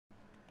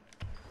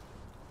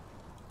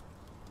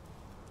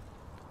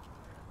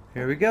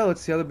Here we go.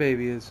 Let's see how the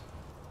baby is.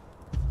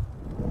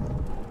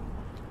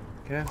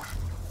 Okay.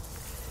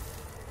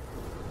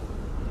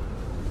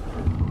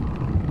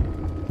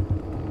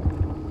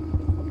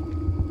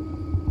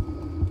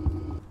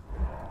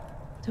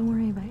 Don't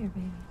worry about your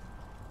baby.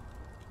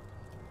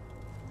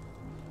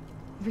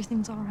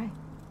 Everything's all right.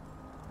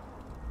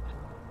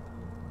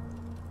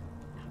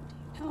 How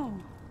do you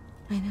know?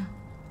 I know.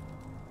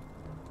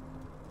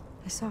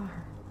 I saw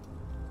her.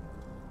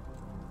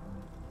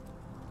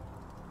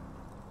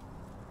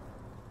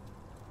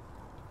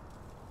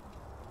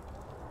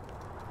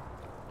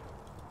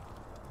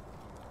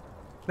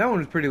 That one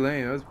was pretty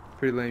lame. That was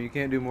pretty lame. You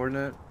can't do more than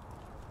that.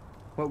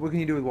 What can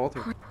you do with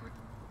Walter?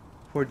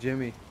 Poor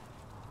Jimmy.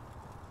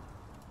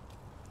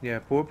 Yeah,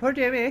 poor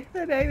Jimmy,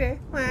 the baby.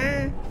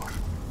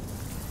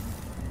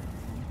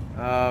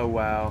 Oh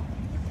wow.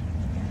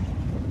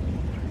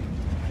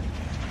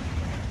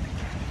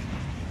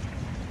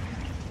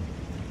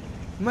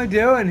 What am I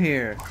doing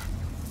here?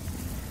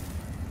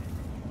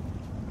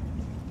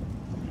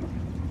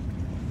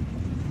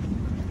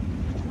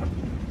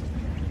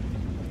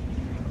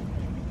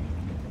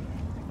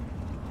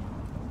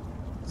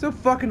 So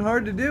fucking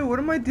hard to do. What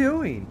am I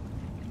doing?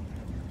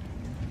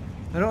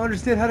 I don't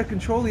understand how to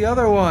control the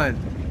other one.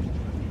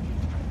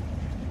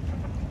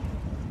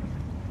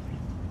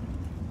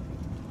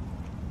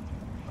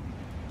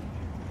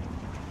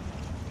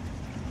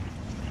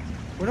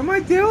 What am I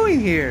doing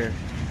here?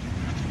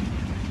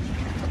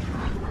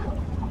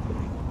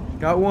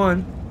 Got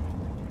one.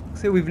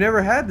 See, we've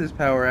never had this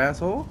power,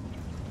 asshole.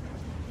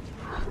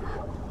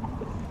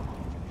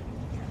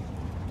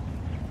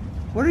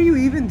 What are you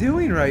even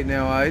doing right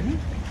now, Aiden?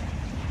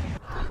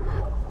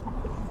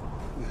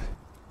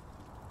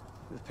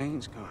 The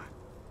pain's gone.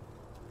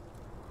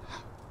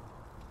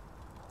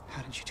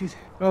 How did you do that?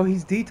 Oh,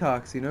 he's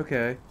detoxing.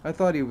 Okay. I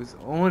thought he was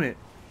on it.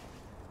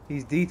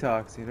 He's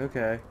detoxing.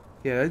 Okay.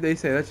 Yeah, they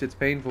say that shit's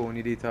painful when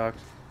you detox.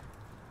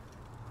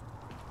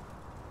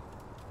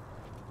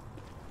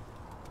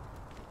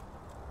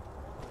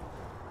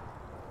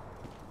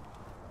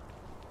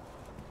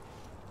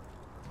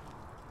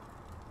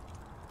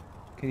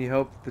 Can you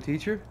help the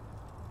teacher?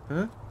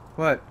 Huh?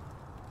 What?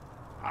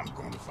 I'm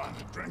going to find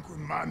a drink with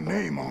my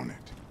name on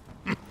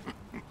it.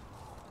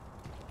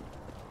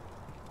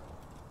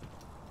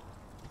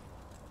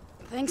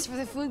 Thanks for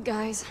the food,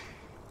 guys.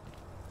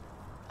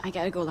 I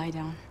gotta go lie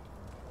down.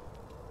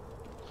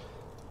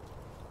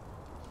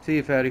 See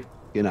you, Fatty.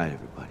 Good night,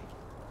 everybody.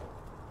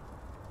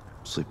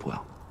 Sleep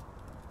well.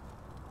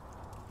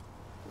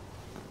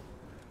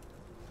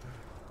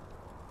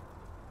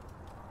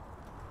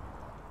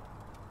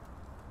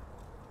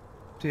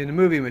 See, in the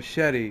movie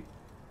Machete,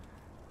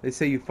 they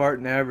say you fart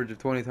an average of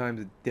 20 times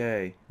a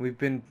day. We've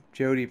been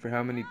Jody for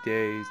how many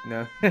days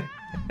now?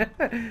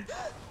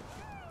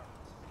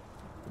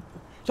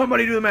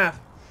 Somebody do the math.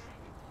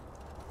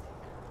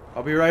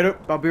 I'll be right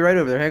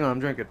over there. Hang on, I'm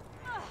drinking.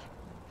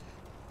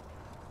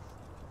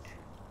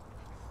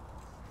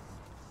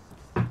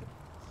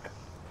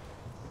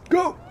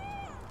 Go.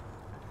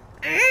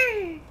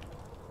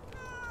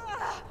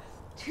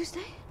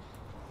 Tuesday?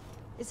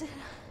 Is it?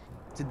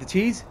 Did the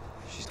cheese?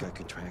 She's got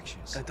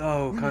contractions. I We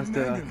need an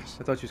ambulance.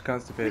 thought she was We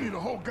constipated. need a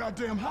whole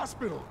goddamn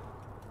hospital.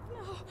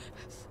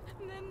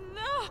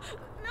 No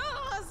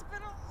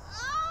hospital.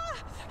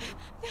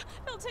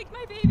 They'll take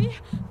my baby.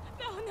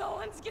 No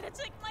one's gonna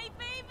take my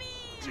baby.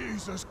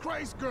 Jesus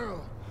Christ,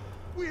 girl.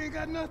 We ain't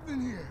got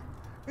nothing here.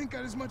 Ain't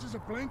got as much as a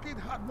blanket,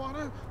 hot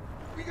water.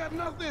 We got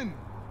nothing.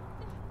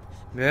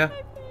 Yeah.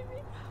 My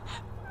baby.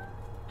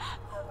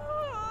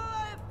 Oh,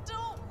 I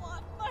don't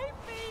want my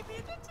baby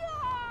to die.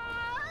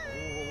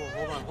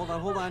 Whoa,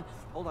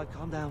 hold on,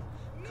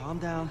 calm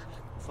down,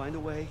 find a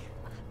way.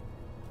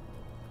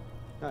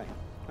 All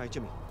right,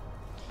 Jimmy.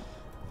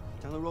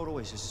 Down the road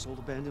always, there's this old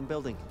abandoned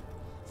building.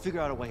 Figure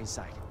out a way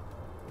inside.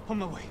 On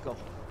my way, go.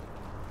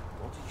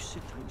 Walter, you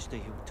sit tight and stay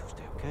here with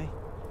Tuesday, okay?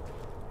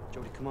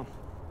 Jody, come on.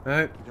 All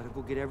right. We gotta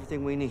go get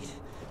everything we need.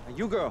 Now,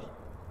 you girl,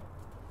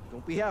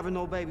 don't be having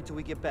no baby till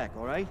we get back,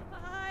 all right?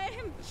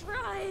 I'm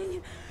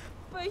trying,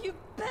 but you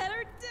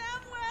better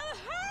damn well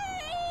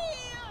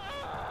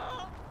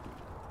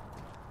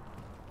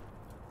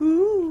hurry.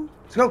 Ooh.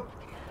 Let's go.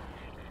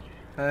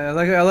 I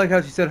like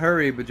how she said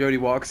hurry, but Jody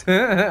walks.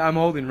 I'm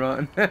holding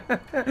run.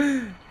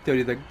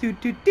 Jody's like do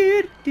do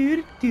do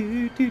do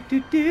do do do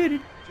do.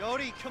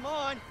 Jody, come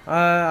on.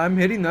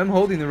 I'm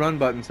holding the run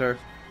button, sir.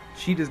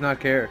 She does not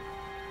care.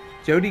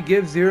 Jody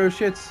gives zero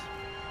shits.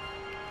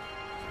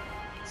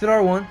 Is it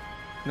R1?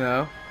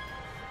 No.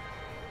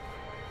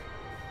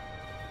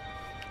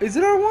 Is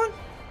it R1?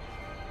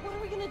 What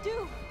are we gonna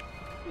do?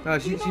 No,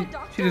 she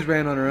just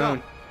ran on her No.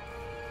 own.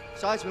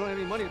 Besides, we don't have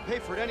any money to pay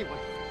for it anyway.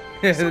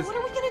 Yeah, So this- what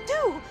are we gonna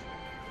do?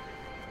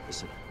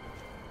 Listen,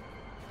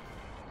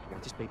 I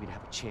want this baby to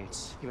have a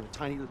chance, even a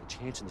tiny little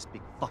chance in this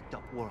big fucked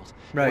up world.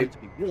 I Right. want it to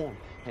be warm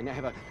and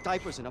have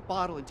diapers and a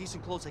bottle and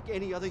decent clothes like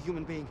any other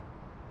human being.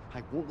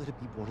 I won't let it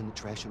be born in the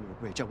trash under a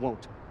bridge. I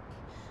won't.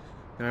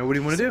 All right, what do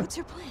you want to do? What's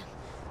your plan?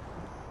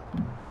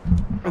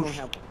 I don't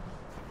have one.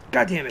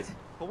 God damn it!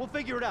 But we'll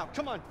figure it out.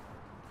 Come on.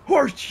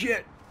 Horse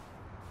shit!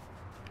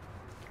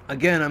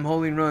 Again, I'm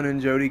holding run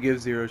and Jody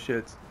gives 0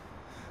 shits.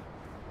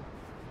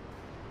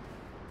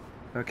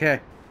 Okay.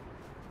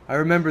 I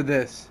remember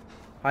this.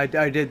 I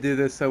did do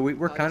this, so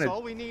we're kind That's of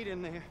all we need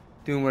in there.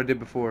 doing what I did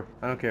before.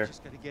 I don't care.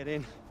 Just gotta get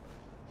in.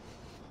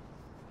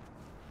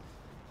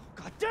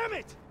 God damn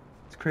it!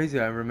 It's crazy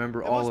I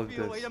remember all of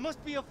this. There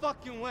must be a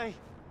fucking way.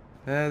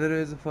 Yeah, there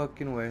is a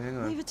fucking way. Hang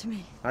on. Leave it to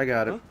me. I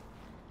got it. Huh?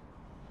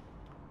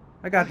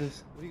 I got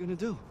this. What are you gonna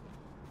do?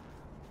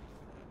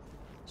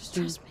 Just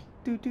trust me.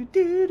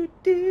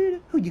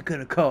 Who you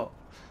gonna call?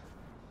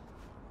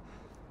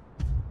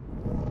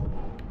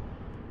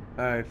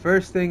 Alright,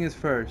 first thing is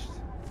first.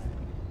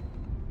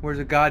 Where's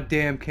the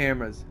goddamn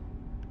cameras?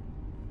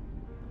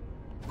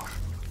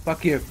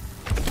 Fuck you.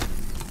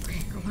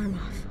 Okay, alarm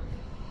off.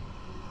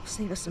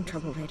 Save us some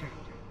trouble later.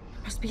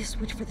 There must be a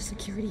switch for the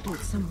security gate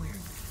somewhere.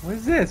 What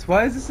is this?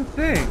 Why is this a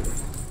thing?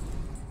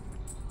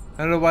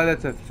 I don't know why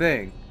that's a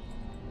thing.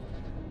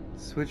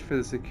 Switch for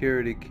the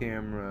security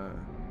camera.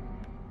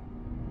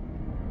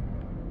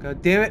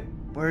 God damn it!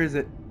 Where is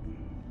it?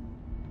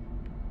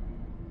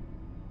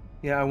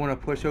 Yeah, I want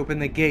to push open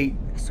the gate.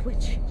 A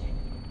switch.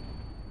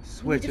 We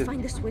Switch need to it.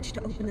 find the switch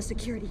to open the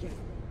security gate.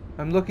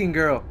 I'm looking,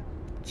 girl.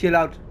 Chill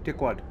out,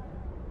 dickwad.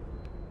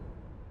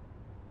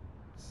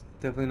 It's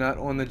definitely not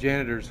on the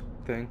janitor's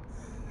thing.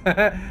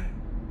 Huh?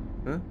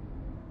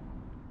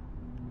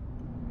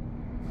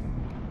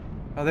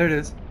 Oh, there it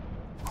is.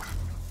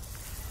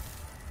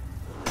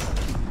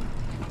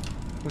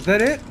 Was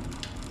that it?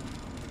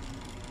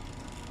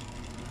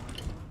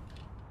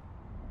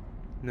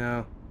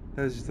 No.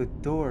 That was just a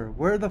door.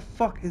 Where the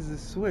fuck is the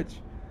switch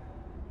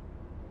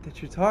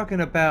that you're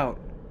talking about?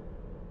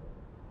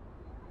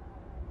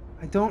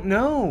 I don't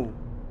know.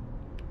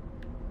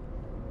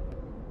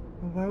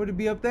 Well, why would it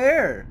be up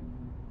there?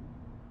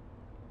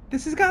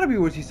 This has got to be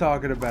what she's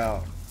talking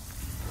about.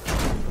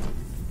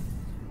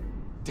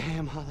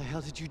 Damn, how the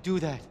hell did you do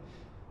that?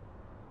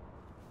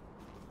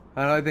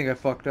 I think I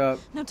fucked up.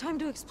 No time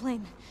to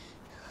explain.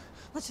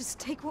 Let's just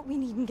take what we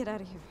need and get out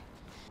of here.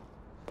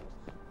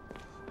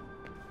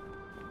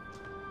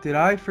 Did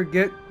I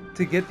forget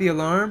to get the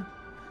alarm?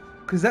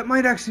 Because that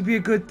might actually be a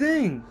good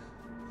thing.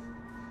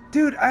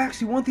 Dude, I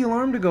actually want the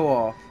alarm to go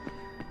off.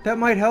 That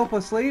might help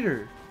us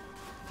later.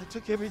 I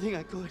took everything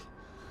I could.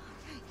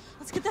 Okay,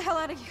 let's get the hell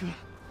out of here.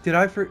 Did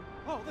I for...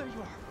 Oh, there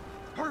you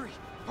are. Hurry.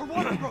 Her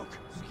water broke.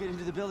 Did you get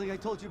into the building I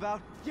told you about?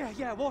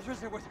 Yeah, Walter's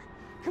there with her.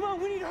 Come on,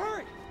 we need to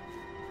hurry.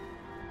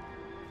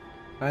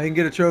 I didn't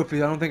get a trophy.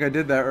 I don't think I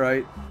did that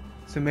right.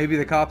 So maybe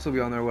the cops will be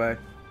on their way.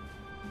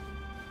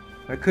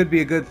 That could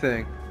be a good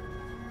thing.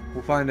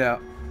 We'll find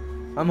out.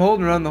 I'm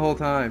holding her on the whole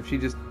time. She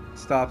just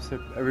stops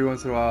every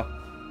once in a while.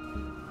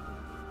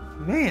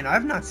 Man,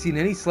 I've not seen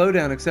any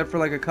slowdown except for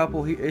like a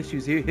couple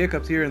issues here,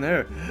 hiccups here and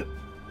there.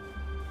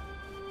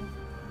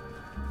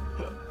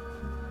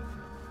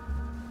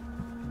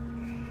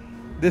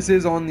 This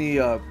is on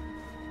the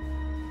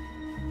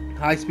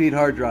high-speed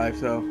hard drive,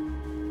 so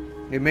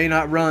it may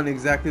not run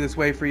exactly this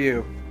way for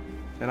you.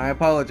 And I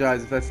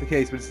apologize if that's the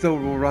case, but it still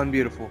will run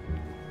beautiful.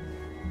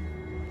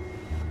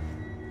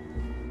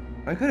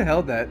 I could have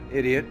held that,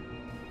 idiot.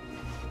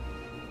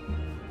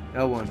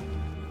 L1.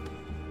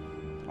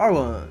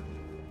 R1.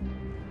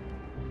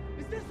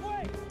 It's this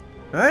way.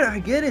 Alright, I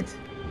get it.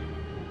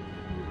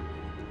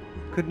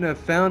 Couldn't have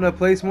found a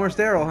place more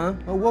sterile, huh?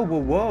 Oh,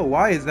 whoa.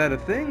 Why is that a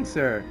thing,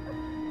 sir?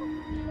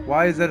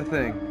 Why is that a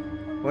thing?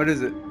 What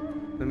is it?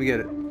 Let me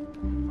get it.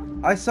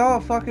 I saw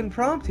a fucking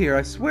prompt here.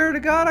 I swear to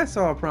God I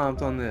saw a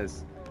prompt on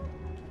this.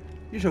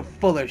 You're so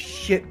full of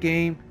shit,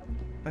 game.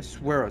 I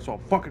swear I saw a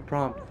fucking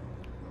prompt.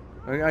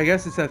 I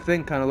guess it's that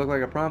thing kind of looked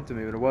like a prompt to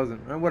me, but it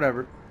wasn't.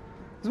 Whatever.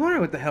 I was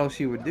wondering what the hell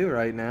she would do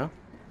right now.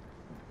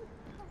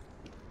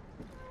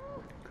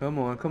 Come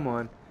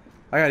on.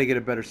 I gotta get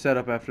a better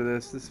setup after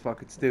this. This is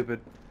fucking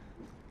stupid.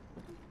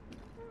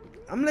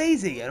 I'm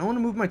lazy. I don't want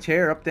to move my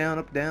chair up, down,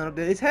 up, down, up,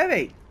 down. It's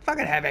heavy.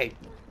 Fucking heavy.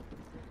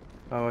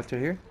 Oh, what's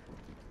right here?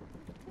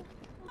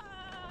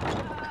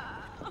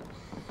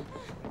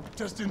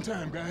 Just in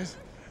time, guys.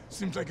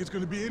 Seems like it's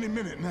gonna be any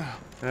minute now.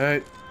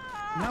 Alright.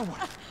 Now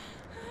what?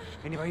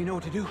 Anybody know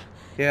what to do?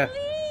 Yeah.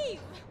 Leave!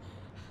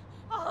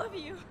 All of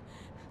you.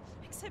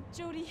 Except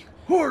Jody.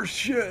 Horse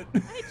shit. I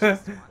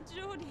just want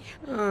Jody.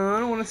 Oh, I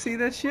don't want to see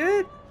that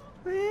shit.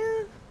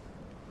 Man.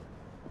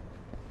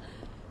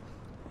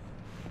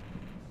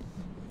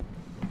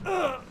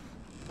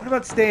 What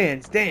about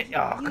Stan?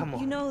 Oh, come on.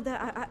 You know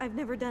that I've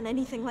never done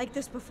anything like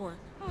this before.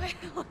 Well,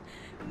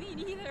 me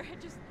neither. I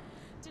just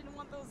didn't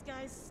want those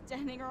guys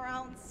standing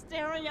around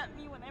staring at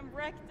me when I'm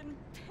wrecked in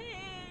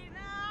pain.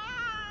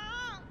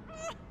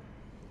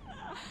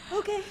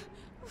 Okay.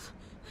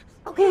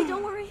 Okay,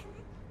 don't worry.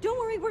 Don't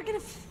worry, we're gonna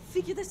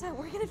figure this out.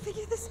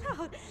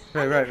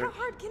 Right. How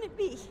hard can it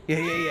be?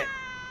 Yeah.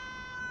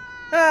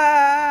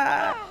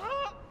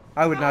 Ah!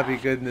 I would not be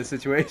good in this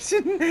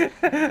situation.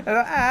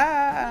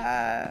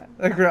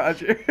 Like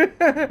Roger.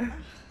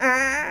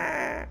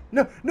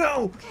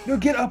 No,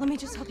 get up. Let me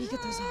just help you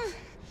get those off.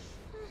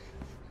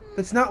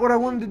 That's not what I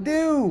wanted to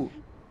do.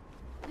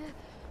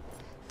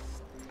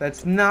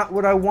 That's not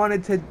what I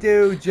wanted to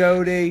do,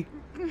 Jody.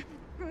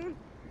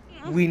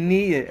 We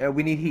need it.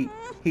 We need heat.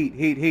 Heat,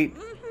 heat, heat.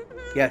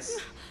 Yes.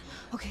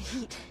 Okay,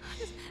 heat.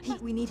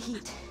 Heat, we need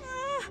heat.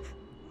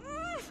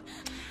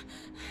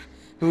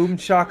 Boom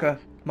shaka.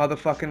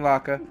 Motherfucking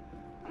laka.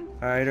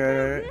 Alright, alright,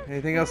 alright.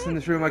 Anything else in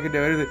this room I can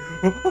do? Anything?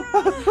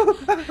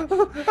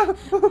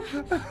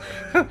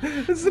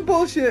 This is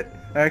bullshit.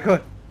 Alright, come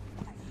on.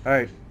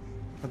 Alright.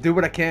 I'll do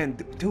what I can.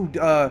 Dude,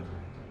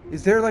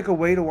 is there like a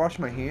way to wash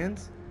my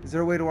hands? Is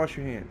there a way to wash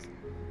your hands?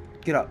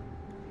 Get up.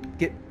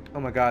 Get. Oh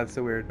my god, it's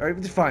so weird. Alright,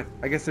 it's fine.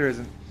 I guess there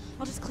isn't.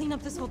 I'll just clean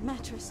up this old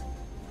mattress.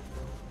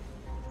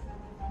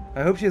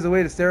 I hope she has a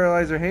way to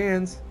sterilize her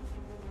hands.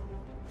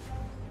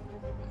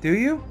 Do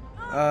you?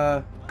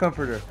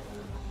 Comfort her.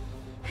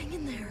 Hang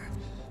in there.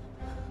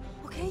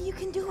 Okay, you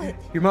can do it.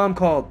 Your mom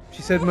called.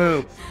 She said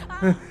move.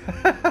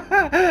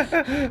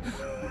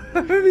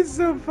 That is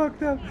so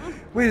fucked up.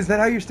 Wait, is that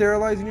how you're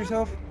sterilizing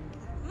yourself?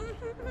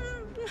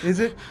 Is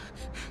it?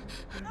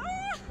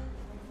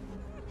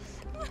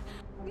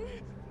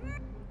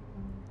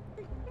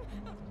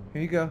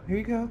 Here you go. Here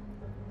you go.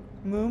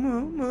 Moo moo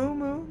moo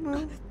moo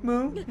moo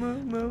moo moo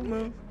moo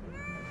moo.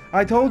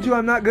 I told you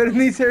I'm not good in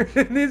these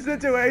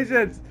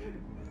situations.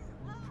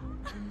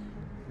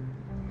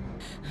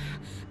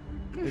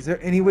 Is there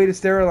any way to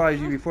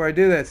sterilize you before I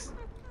do this?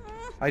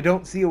 I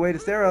don't see a way to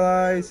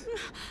sterilize.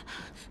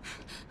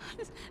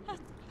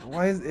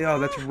 Why is... Oh,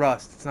 that's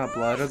rust. It's not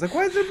blood. I was like,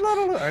 why is there blood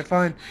all over? Alright,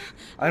 fine.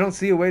 I don't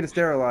see a way to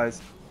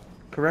sterilize.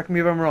 Correct me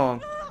if I'm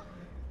wrong.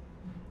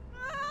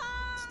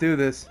 Let's do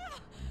this.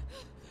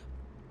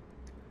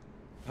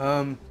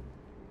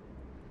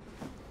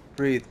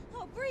 Breathe.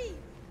 Oh, breathe.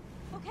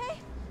 Okay?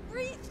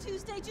 Breathe,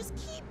 Tuesday. Just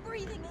keep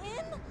breathing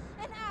in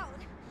and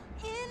out.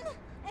 In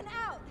and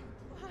out.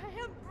 I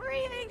am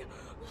breathing.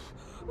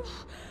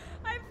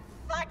 I'm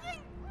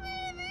fucking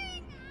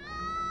breathing.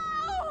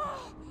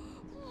 Ow.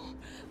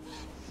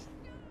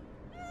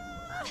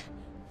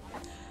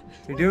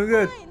 You're doing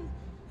good. Fine.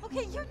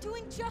 Okay, you're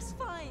doing just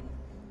fine.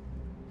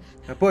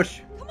 Now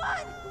push. Come on.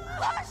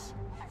 Push.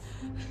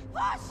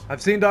 Push.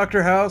 I've seen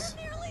Dr. House.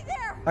 You're nearly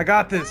there. I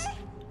got this.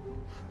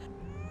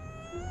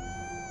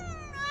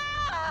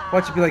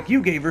 Watch it be like,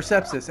 you gave her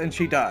sepsis and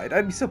she died.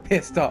 I'd be so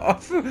pissed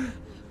off. Come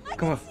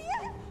on. See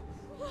it?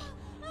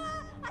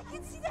 I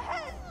can see the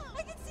head.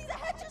 I can see the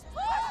head. Just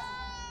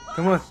push.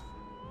 Come on.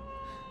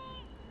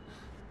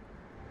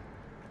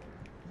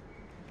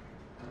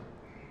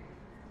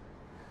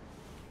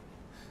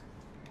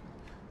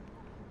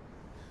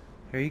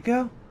 Here you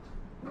go.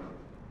 You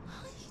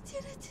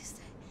did it,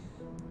 Tuesday.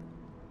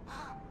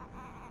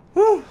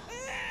 Woo!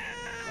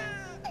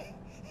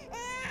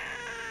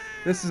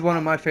 This is one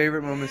of my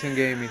favorite moments in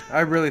gaming. I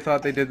really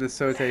thought they did this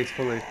so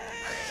tastefully.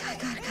 I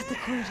gotta cut the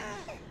cord.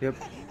 Yep.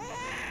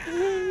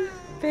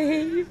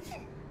 Babe.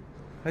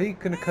 How are you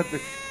gonna cut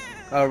the...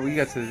 Oh, you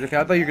got scissors. Okay,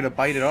 I thought you were gonna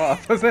bite it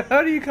off. I was like,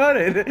 how do you cut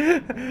it?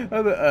 I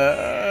was like,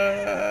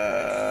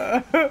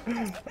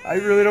 I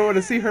really don't want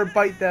to see her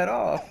bite that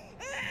off.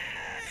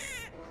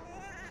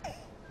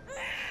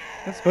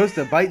 I'm supposed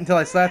to bite until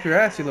I slap your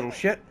ass, you little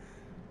shit.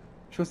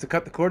 You're supposed to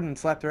cut the cord and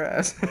slap their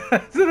ass.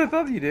 That's what I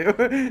thought you do.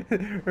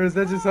 Or is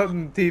that just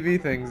something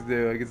TV things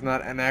do? Like, it's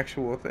not an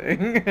actual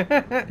thing.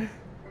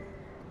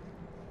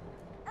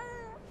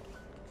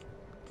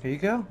 Here you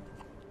go.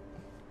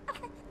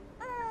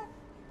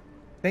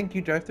 Thank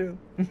you, drive-thru.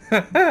 It's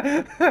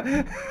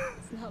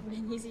not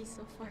been easy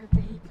so far,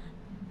 babe.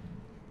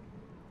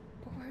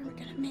 But we're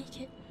gonna make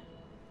it.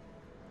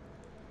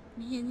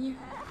 Me and you.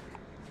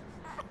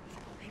 I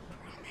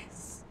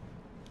promise.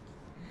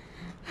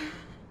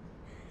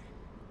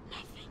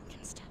 Nothing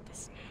can stop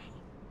us now.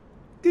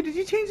 Dude, did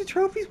you change the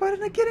trophies? Why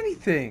didn't I get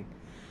anything?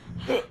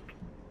 I'll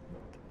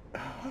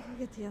go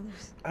get the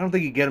others. I don't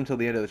think you get them till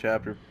the end of the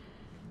chapter.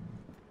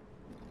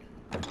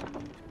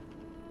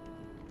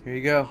 Here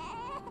you go.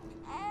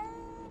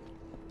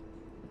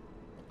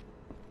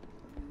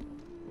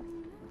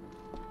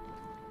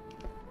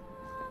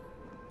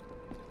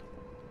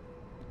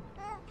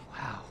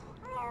 Wow.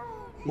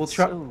 We'll It's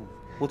try. so-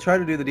 We'll try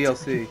to do the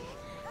DLC.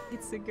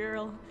 It's a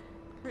girl.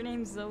 Her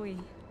name's Zoe.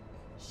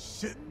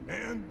 Shit,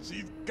 man.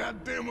 She's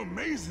goddamn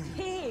amazing.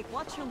 Hey,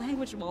 watch your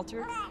language,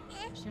 Walter.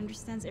 She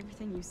understands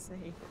everything you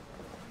say.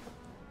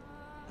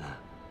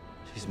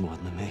 She's more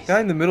than amazing.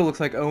 Guy in the middle looks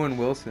like Owen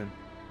Wilson.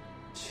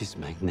 She's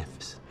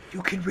magnificent.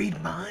 You can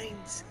read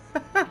minds.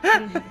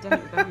 Couldn't have done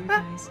it without you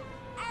guys.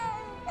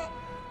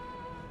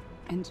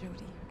 And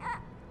Jody.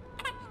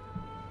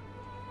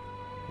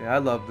 Yeah, I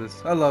love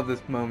this. I love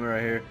this moment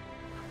right here.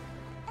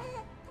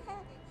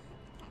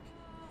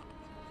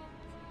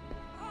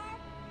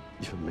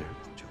 You're a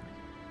miracle, Jody.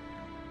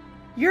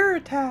 You're a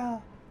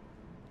towel.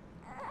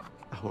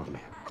 Our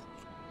miracle.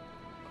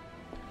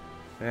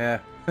 Yeah.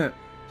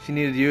 She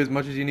needed you as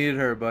much as you needed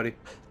her, buddy.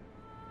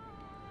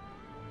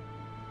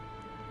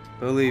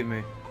 Believe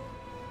me.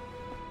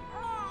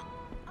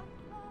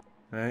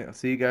 Alright, I'll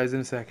see you guys in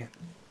a second.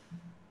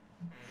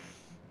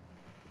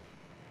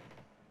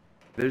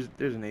 There's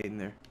an 8 in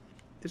there.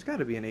 There's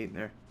gotta be an 8 in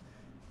there.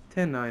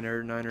 10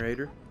 9er, 9er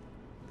 8er.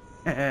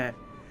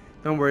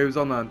 Don't worry, it was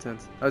all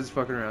nonsense. I was just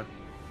fucking around.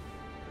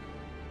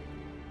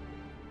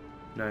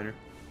 Niner.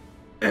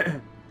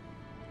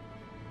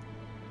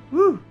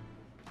 Woo!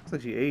 Looks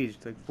like she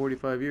aged like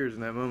 45 years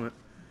in that moment.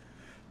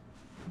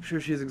 I'm sure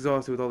she's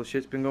exhausted with all the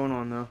shit's been going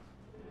on though.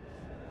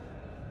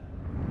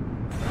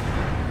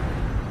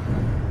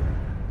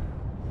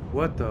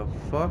 What the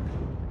fuck?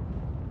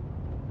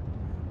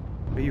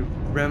 Are you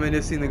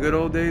reminiscing the good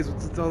old days?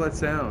 What's all that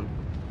sound?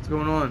 What's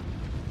going on?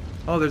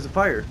 Oh, there's a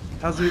fire.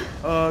 How's it?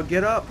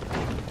 Get up.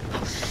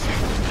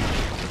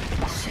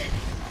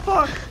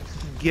 Fuck.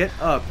 Get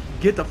up.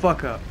 Get the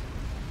fuck up.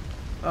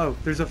 Oh,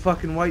 there's a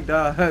fucking white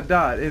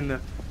dot in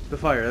the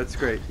fire. That's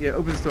great. Yeah,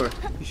 open the door.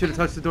 You should have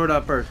touched the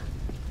doorknob first.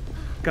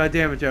 God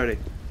damn it, Jody.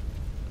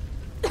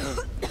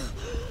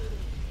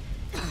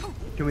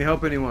 Can we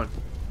help anyone?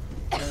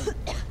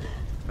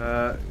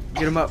 Get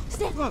him up.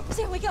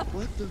 Stan, wake up.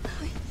 What the?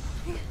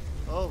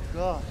 Oh,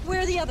 God.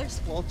 Where are the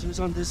others? Walter's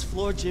on this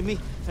floor, Jimmy,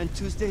 and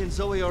Tuesday and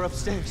Zoe are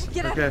upstairs.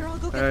 Get out of here, I'll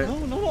go get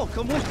them. No,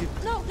 come with you.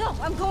 No,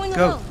 I'm going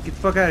Go. alone. Get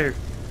the fuck out of here.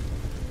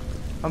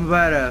 I'm a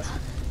badass.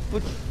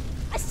 But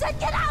I said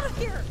get out of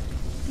here!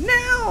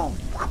 Now!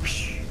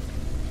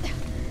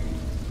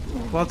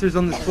 Walter's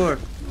on this floor.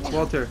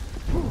 Walter.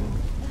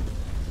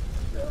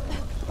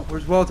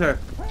 Where's Walter?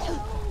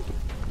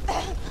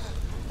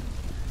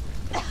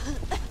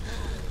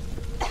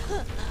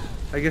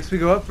 I guess we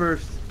go up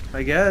first.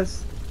 I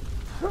guess.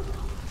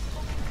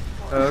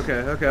 Oh,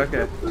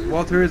 okay.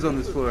 Walter is on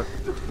this floor.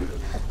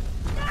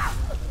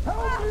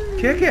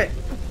 Kick it!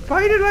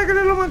 Fight it like a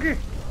little monkey!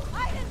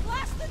 I didn't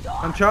blast the door!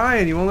 I'm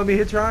trying. You won't let me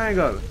hit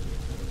triangle.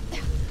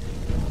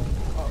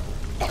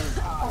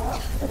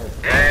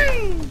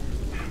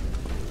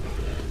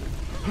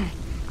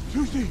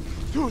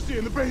 Tuesday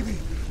and the baby.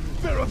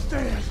 They're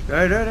upstairs.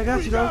 Alright, I got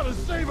We you, go. gotta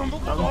save them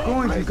before I'm the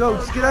going to place go.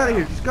 burns Just get out of down.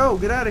 here. Just go.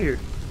 Get out of here.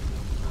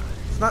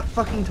 Let's not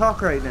fucking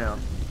talk right now.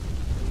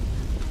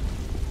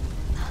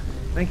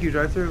 Thank you,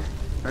 drive through.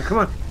 Alright, come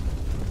on.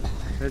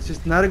 It's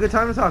just not a good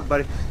time to talk,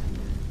 buddy.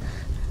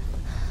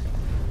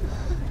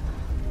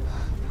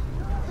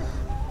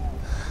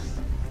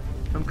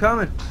 I'm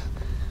coming.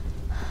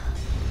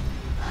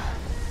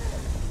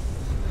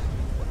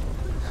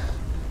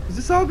 Is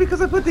this all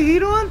because I put the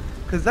heat on?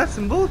 Because that's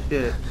some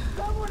bullshit.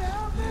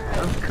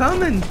 I'm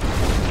coming.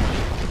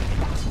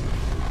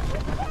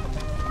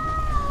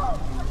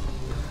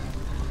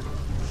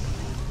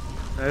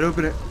 Alright,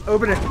 open it.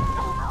 Open it.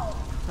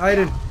 Hide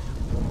it.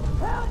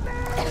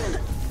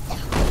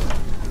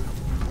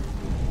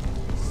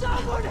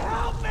 Someone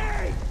help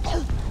me!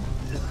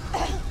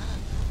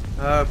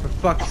 For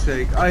fuck's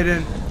sake.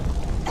 Aiden.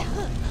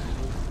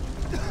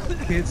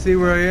 Can't see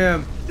where I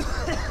am.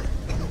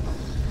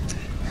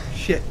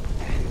 Shit.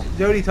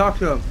 Jody, talk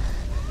to him.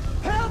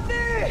 Help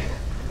me!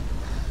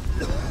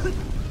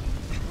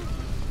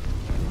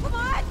 Come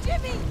on,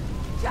 Jimmy!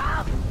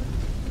 Jump!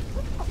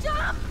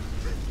 Jump!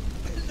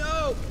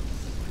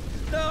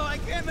 No, I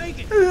can't make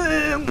it. You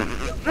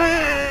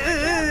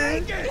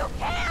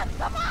can!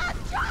 Come on,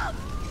 jump!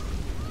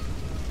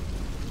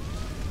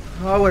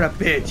 Oh, what a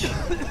bitch.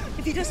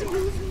 If he doesn't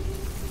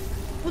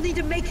move, we'll need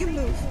to make him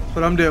move. That's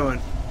what I'm doing.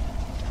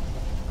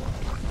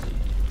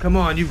 Come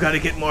on, you've got to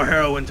get more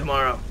heroin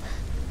tomorrow.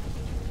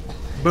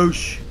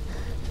 Boosh.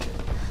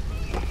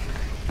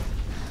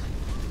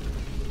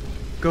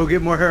 Go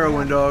get more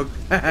heroin, dog.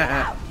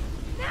 Now!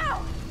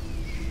 Now!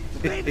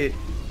 Baby,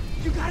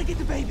 you gotta get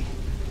the baby.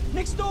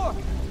 Next door.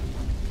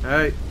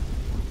 Alright.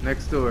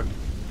 Next door.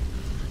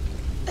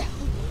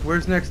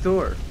 Where's next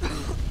door?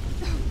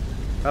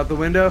 Out the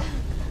window?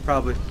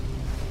 Probably.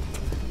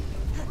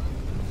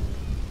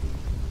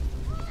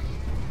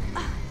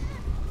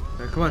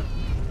 Alright, come on.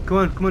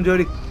 Come on,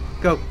 Jody.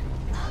 Go.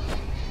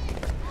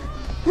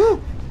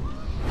 Woo!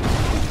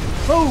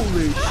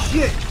 Holy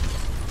shit!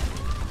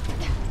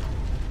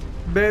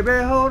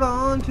 Baby, hold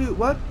on to...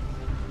 What?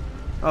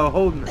 Oh,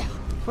 holding it.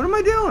 What am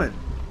I doing?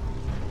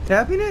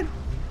 Tapping it?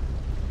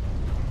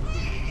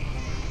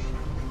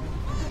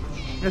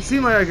 It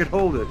seemed like I could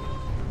hold it.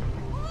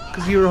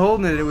 Because you were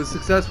holding it, it was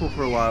successful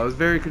for a while. It was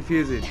very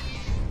confusing.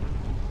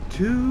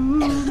 To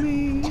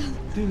me...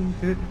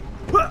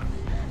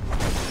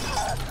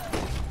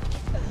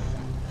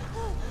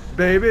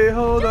 Baby,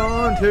 hold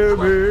on to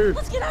me.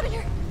 Let's get out of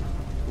here!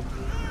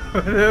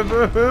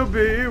 Whatever will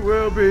be,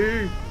 will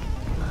be.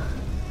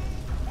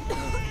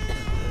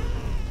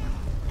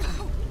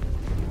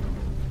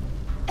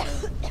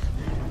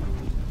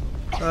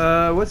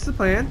 What's the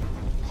plan?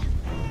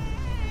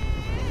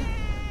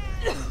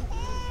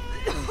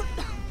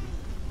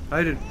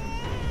 I didn't.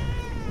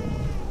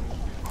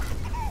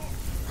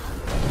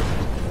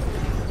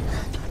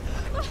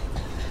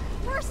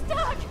 We're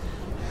stuck!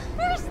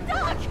 We're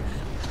stuck!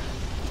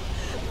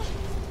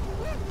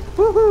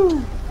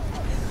 Woohoo!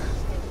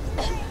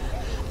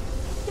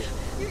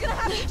 You're gonna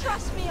have to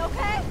trust me,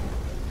 okay?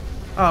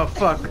 Oh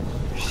fuck!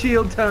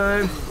 Shield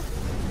time!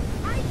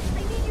 I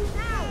need you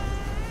now!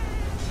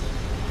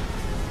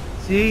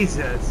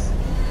 Jesus!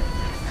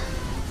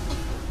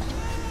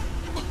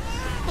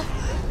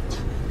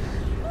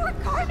 We're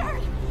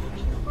cornered!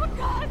 We're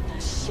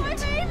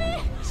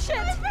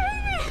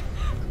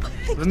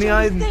think, Let me Jody,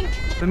 hide.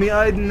 think. Let me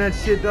hide in that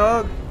shit,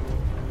 dog.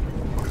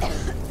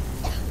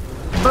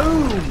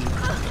 Boom.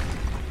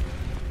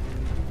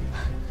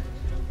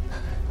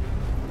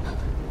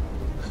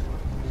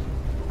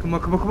 Come on,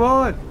 come on, come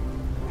on!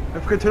 I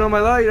forgot to turn on my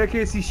light. I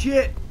can't see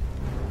shit.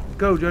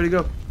 Go, Jody,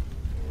 go.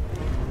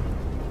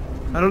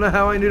 I don't know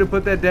how I knew to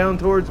put that down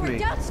towards me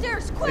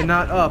Downstairs, quick! and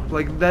not up.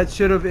 Like that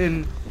should have,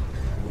 in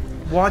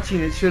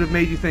watching it, should have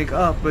made you think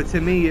up, but to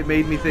me it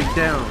made me think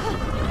down,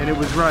 and it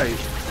was right.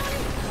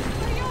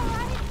 Are you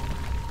alright?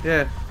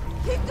 Yeah.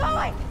 Keep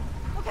going!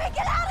 Okay,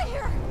 get out of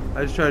here!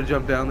 I just tried to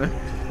jump down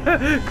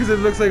there because it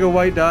looks like a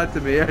white dot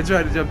to me. I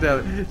tried to jump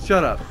down.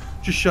 Shut up.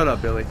 Just shut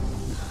up, Billy. All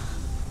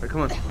right,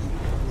 come on.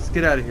 Let's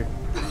get out of here.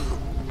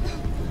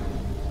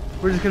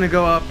 We're just gonna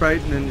go up, right,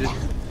 and then just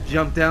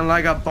jump down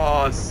like a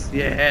boss.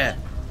 Yeah.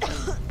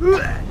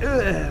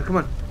 Come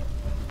on.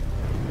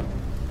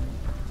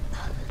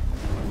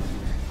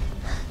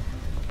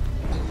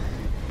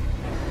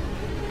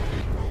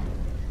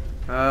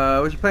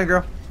 What's your plan,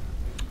 girl?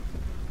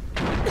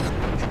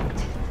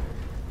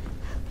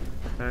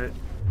 Alright.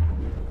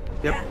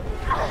 Yep.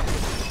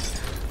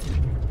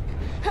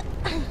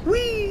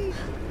 Whee!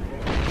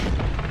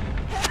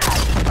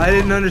 I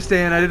didn't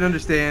understand.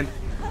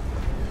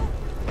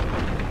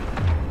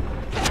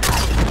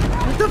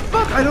 What the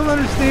fuck? I don't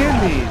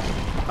understand these.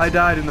 I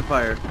died in the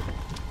fire.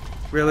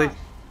 Really?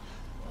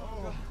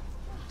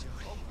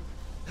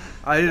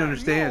 I didn't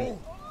understand.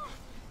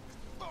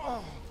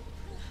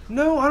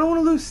 No, I don't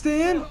want to lose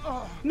Stan.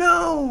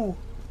 No!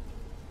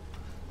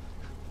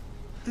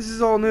 This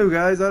is all new,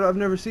 guys. I've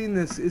never seen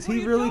this. Is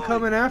he really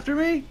coming after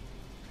me?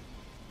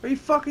 Are you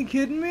fucking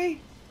kidding me?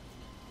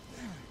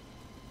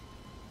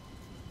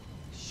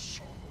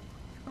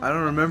 I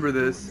don't remember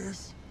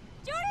this.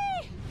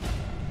 Jody!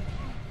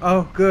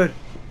 Oh, good.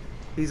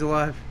 He's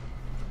alive.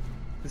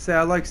 Let's say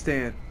I like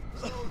Stan.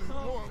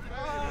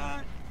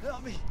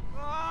 Help me.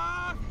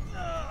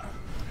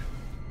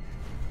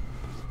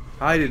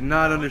 I did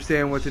not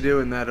understand what to do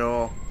in that at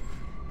all.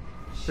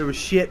 There was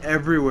shit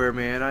everywhere,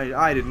 man.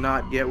 I did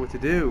not get what to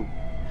do.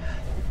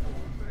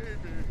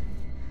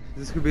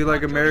 This could be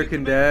like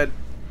American Dad.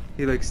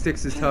 He like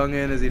sticks his tongue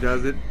in as he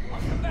does it.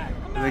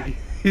 And, like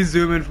he's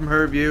zooming from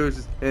her view. It's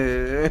just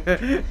oh,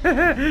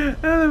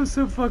 that was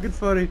so fucking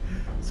funny.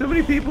 So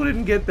many people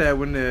didn't get that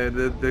when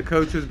the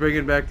coach was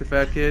bringing back the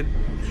fat kid.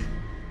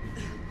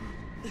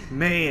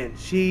 Man,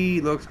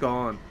 she looks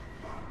gone.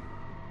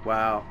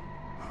 Wow.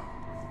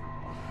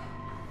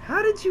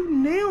 How did you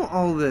nail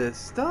all this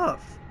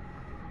stuff?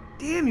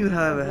 Damn, you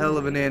have a hell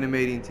of an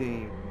animating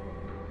team.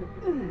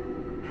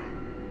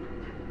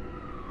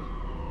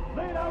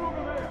 Lay it out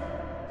over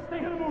there. Stay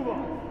here to move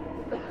on.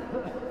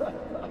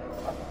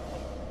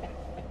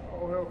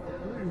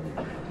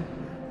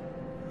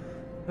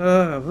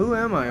 Who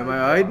am I? Am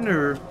I Aiden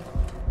or?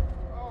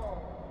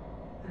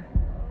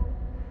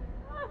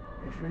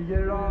 Make sure you get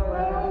it all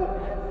out.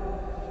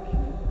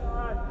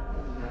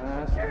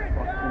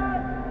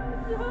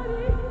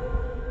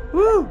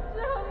 Woo!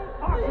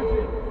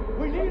 Oxygen!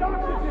 We need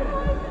oxygen!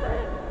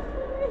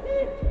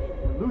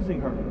 We're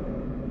losing her.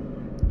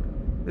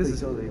 This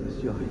is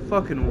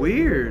fucking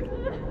weird.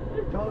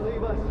 Don't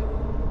leave us.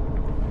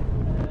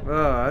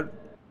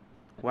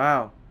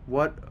 Wow,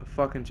 what a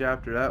fucking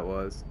chapter that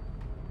was.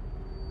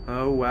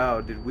 Oh wow,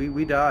 did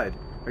we died?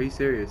 Are you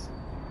serious?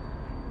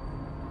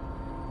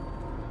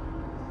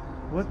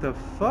 What the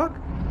fuck?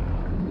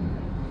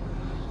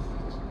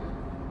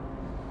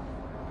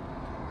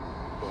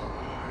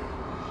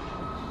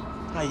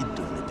 How you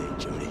doing today,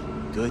 Jody?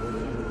 Good?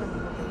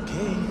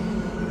 Okay,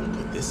 I'm gonna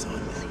put this on you.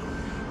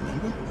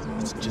 Remember?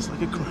 It's just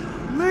like a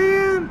crown.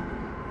 Man!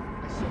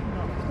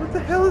 What the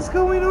hell is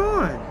going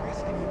on?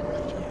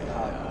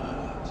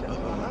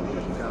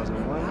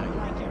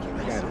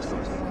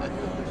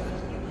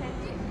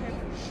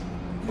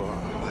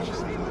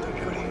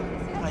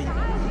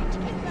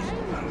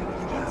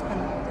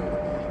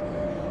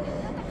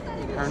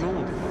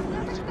 Arnold.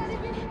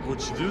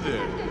 What'd you do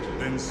there?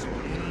 Been just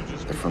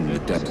From the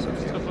depths of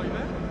it. stuff like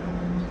that?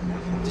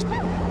 Just been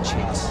a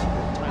chance.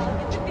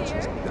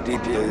 The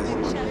deep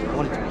is I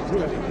wanted to be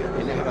real.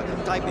 And they have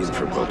a type of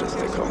infrared, as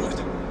they call it.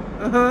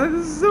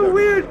 This is so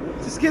weird.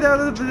 Just get out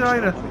of the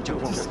vagina.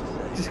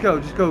 Just go,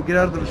 get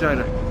out of the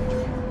vagina.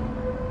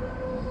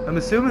 I'm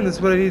assuming this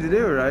is what I need to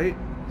do, right?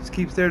 Just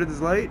keep staring at this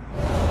light.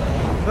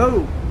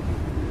 Oh!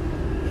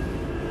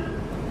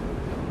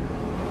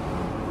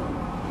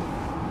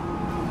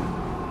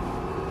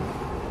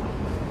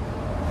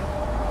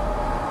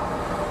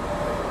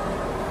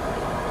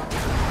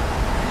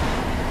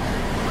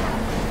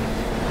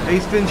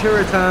 Ace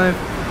Ventura time.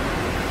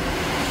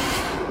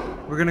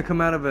 We're gonna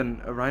come out of a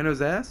rhino's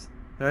ass,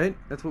 right?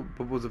 That's what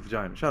was a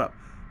vagina. Shut up.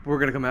 We're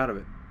gonna come out of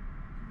it.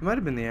 It might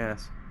have been the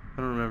ass. I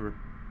don't remember.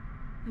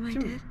 Am I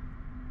Shoot. dead?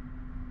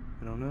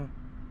 I don't know.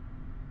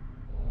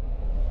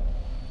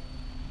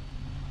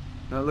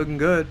 Not looking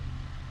good.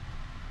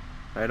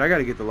 Alright, I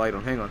gotta get the light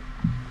on. Hang on.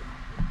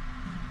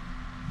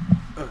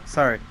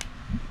 Sorry.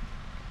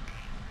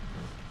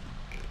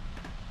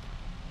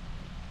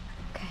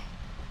 Okay.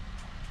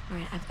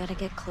 Alright, I've got to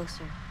get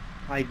closer.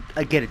 I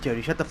get it,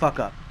 Jody. Shut the fuck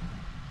up.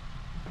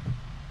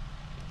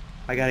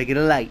 I gotta get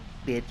a light,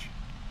 bitch.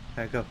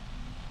 Alright, go.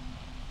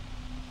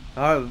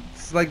 Oh,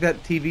 it's like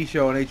that TV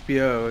show on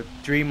HBO,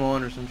 Dream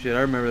On or some shit.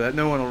 I remember that.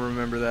 No one will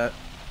remember that.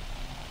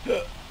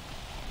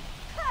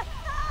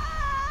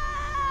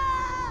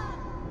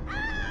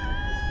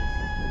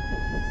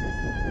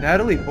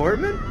 Natalie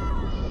Portman?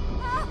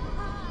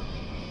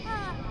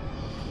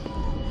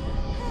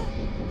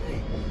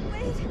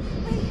 Wait,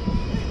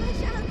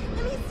 watch out.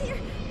 Let me see her.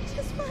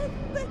 Just one,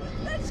 but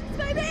that's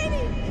my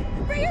baby.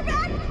 Bring her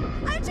back.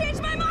 I've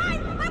changed my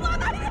mind. I want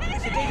my baby.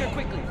 Take her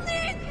quickly.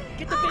 Please.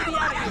 Get the baby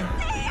out of here.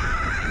 See her.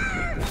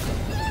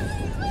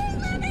 Please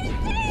let me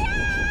see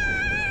her.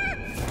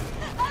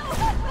 I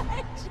want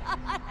my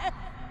child.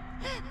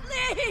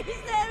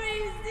 Please let me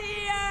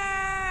see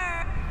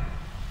her.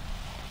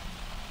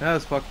 That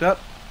was fucked up.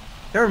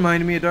 That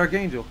reminded me of Dark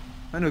Angel.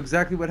 I know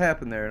exactly what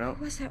happened there.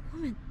 Who was that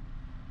woman?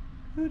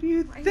 Who do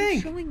you Why are you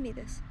think? showing me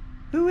this?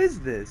 Who is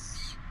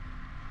this?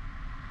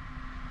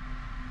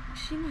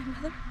 Is she my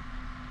mother?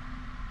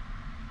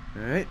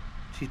 Alright,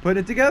 she's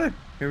putting it together.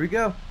 Here we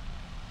go.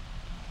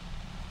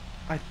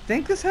 I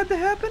think this had to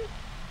happen,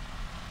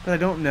 but I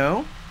don't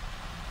know.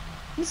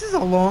 This is a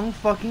long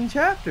fucking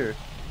chapter.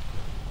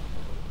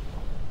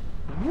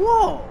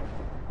 Whoa!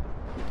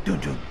 Do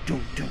do do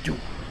do do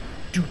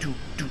do do do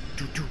do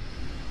do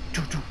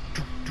do do do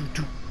do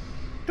do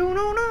do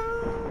no no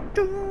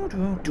do do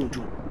do do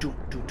do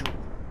do do.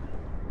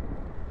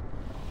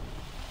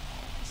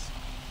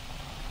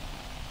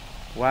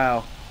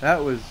 Wow,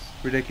 that was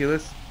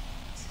ridiculous.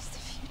 Is this the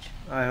future?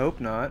 I hope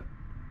not.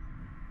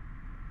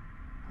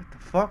 What the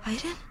fuck?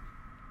 Aiden?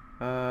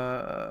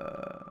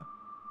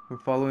 We're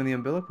following the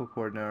umbilical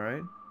cord now,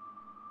 right?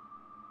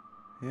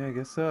 Yeah, I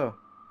guess so.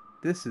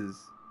 This is...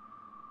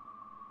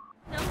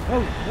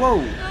 Oh,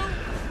 whoa!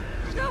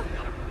 No!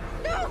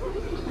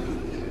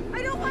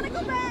 I don't want to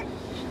go back!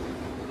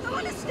 I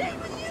want to stay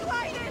with you,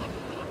 Aiden!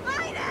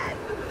 Aiden!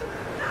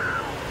 No!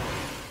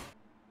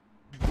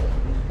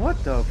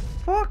 What the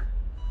fuck?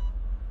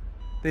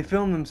 They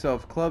filmed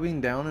themselves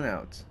clubbing down and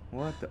out.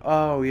 What the...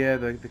 Oh, yeah,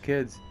 the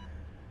kids.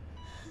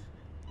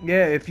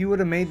 Yeah, if you would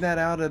have made that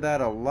out of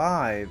that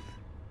alive,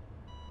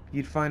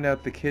 you'd find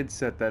out the kids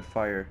set that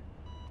fire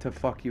to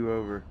fuck you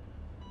over.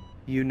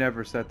 You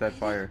never set that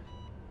fire.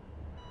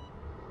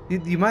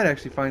 You might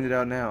actually find it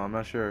out now. I'm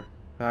not sure.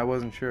 I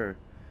wasn't sure.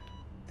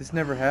 This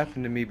never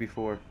happened to me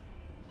before.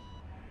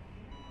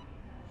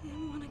 I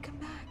didn't want to come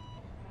back.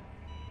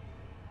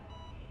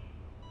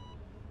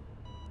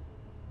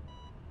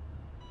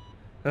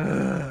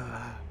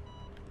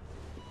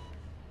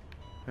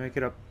 Make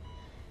it up.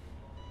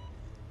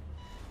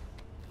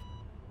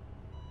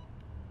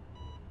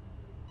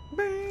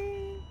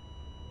 Bing.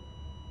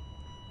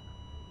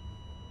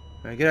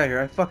 Alright, get out of here.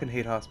 I fucking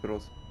hate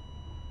hospitals.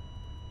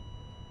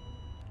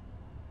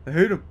 I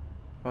hate them.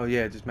 Oh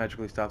yeah, it just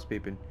magically stops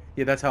beeping.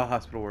 Yeah, that's how a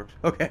hospital works.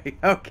 Okay,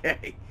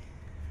 okay.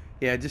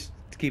 Yeah, just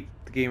to keep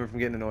the gamer from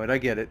getting annoyed. I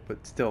get it,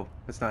 but still,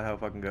 that's not how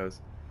it fucking goes.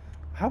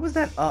 How was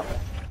that up?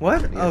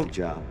 What? Oh.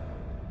 Job.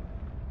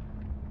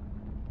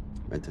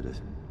 Rented a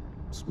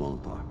small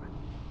apartment.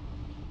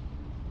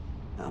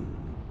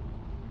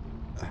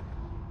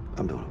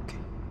 I'm doing okay.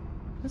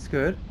 That's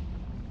good.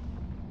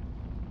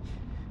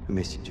 I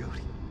miss you,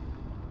 Jody.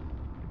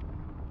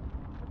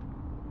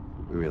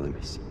 We really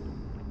miss you.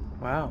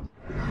 Wow.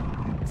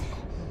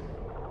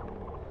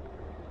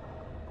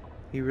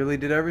 He really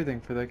did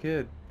everything for that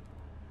kid.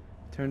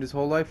 Turned his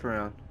whole life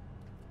around.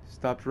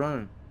 Stopped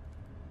running.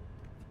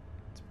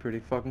 It's pretty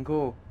fucking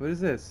cool. What is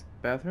this?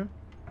 Bathroom?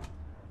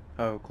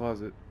 Oh,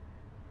 closet.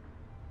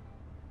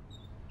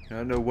 I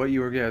don't know what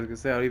you were... Yeah, I was gonna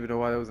say, I don't even know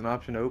why that was an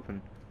option to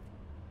open.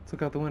 Let's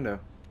look out the window.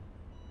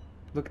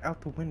 Look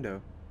out the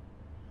window.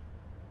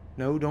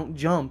 No, don't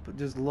jump.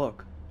 Just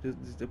look.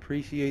 Just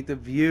appreciate the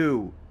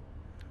view.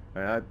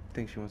 Alright, I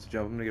think she wants to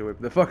jump. I'm gonna get away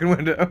from the fucking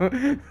window.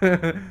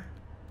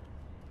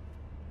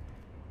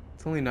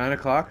 It's only 9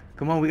 o'clock.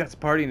 Come on, we got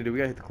some partying to do. We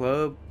gotta hit the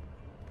club.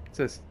 What's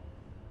this?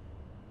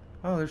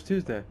 Oh, there's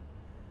Tuesday.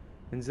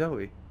 And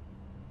Zoe.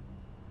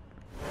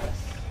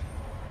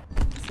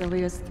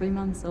 Sylvia's 3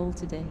 months old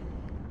today.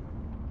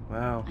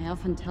 Wow. I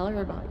often tell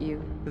her about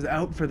you. It was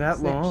out for that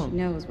so that long. she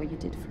knows what you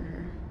did for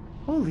her.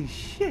 Holy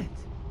shit.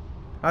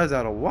 I was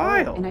out a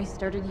while. Oh, and I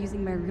started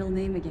using my real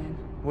name again.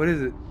 What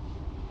is it?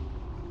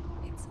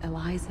 It's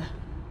Eliza.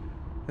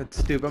 That's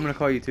stupid. I'm gonna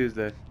call you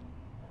Tuesday.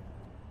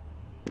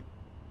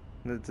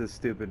 That's a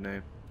stupid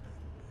name.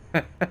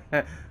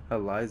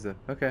 Eliza.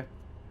 Okay.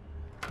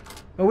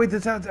 Oh wait,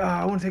 that sounds.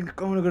 I want to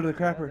go to the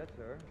crapper. That's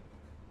her.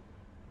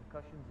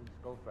 Concussions and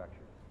skull fractures.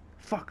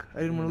 Fuck! I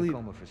didn't want to leave.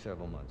 Coma for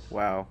several months.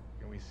 Wow.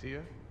 Can we see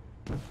her?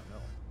 No.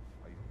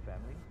 Are you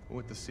family? We're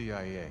with the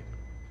CIA.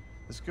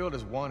 This girl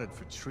is wanted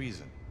for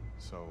treason,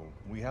 so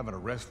we have an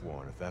arrest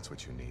warrant if that's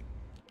what you need.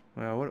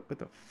 Wow. What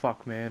the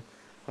fuck, man?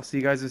 I'll see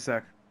you guys in a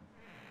sec.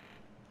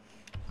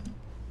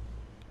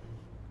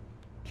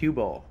 Cue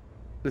ball.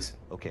 Listen.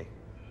 Okay.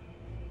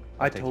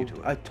 I told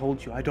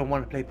you I don't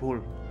want to play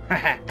pool.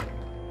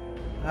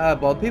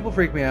 Bald people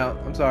freak me out.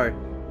 I'm sorry.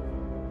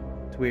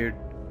 It's weird.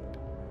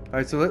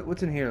 Alright, so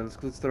what's in here?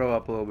 Let's throw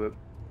up a little bit.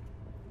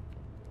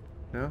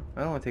 No?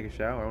 I don't want to take a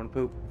shower. I want to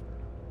poop.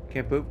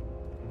 Can't poop?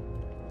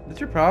 What's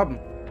your problem?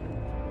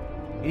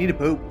 You need to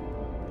poop.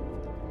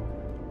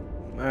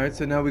 Alright,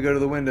 so now we go to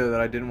the window that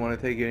I didn't want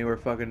to take you anywhere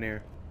fucking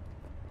near.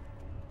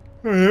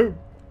 Oh.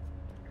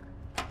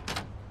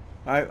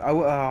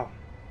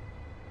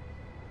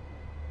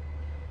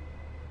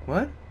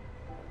 What?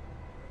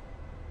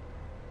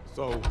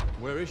 So,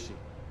 where is she?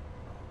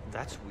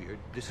 That's weird.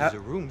 This is a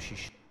room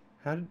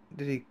How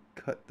did he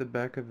cut the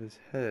back of his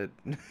head?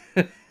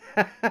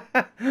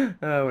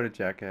 Oh, what a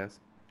jackass.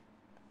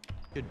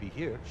 should be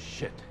here.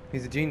 Shit.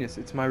 He's a genius.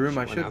 It's my room.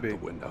 I Went should out be. the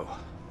window.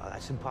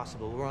 That's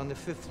impossible. We're on the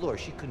 5th floor.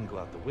 She couldn't go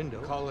out the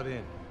window. Call it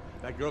in.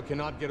 That girl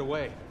cannot get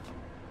away.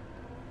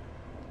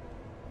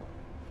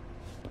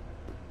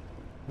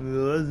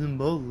 That's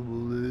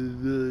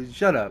impossible.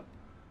 Shut up.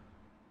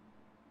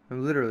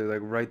 I'm literally like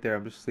right there.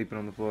 I'm just sleeping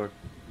on the floor.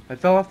 I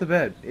fell off the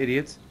bed,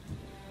 idiots.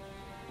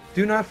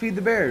 Do not feed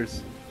the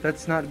bears.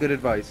 That's not good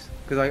advice.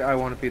 Because I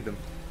want to feed them.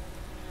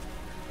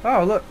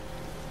 Oh, look.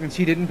 And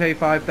she didn't pay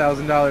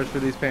 $5,000 for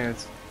these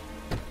pants.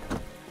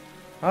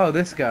 Oh,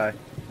 this guy.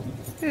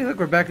 Hey, look,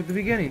 we're back at the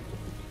beginning.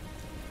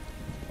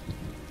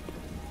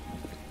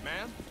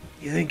 Ma'am?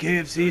 You think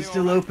KFC's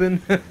still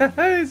open?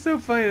 It's so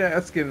funny to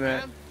ask him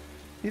that.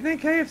 You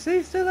think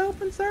KFC's still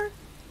open, sir?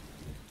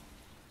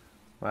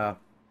 Wow.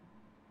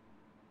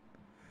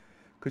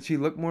 Could she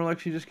look more like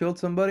she just killed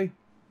somebody?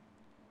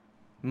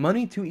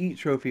 Money to eat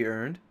trophy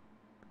earned.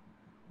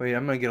 Wait,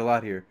 I'm gonna get a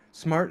lot here.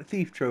 Smart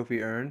thief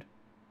trophy earned.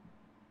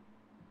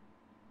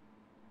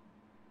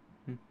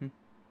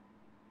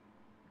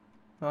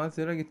 Oh, that's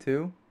it. I get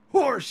 2.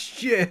 Horse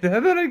shit!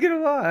 I thought I'd get a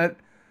lot.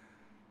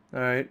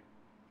 Alright.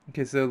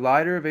 Okay, so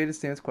lied or evaded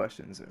stance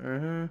questions.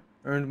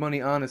 Earned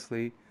money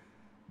honestly.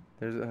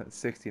 There's a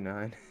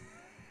 69.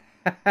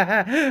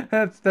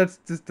 That's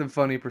just a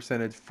funny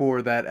percentage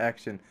for that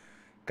action.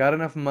 Got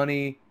enough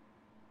money.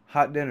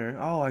 Hot dinner.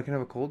 Oh, I can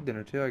have a cold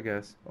dinner too, I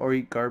guess. Or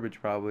eat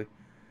garbage probably.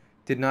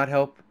 Did not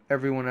help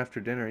everyone after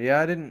dinner.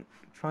 Yeah, I didn't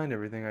find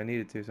everything I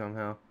needed to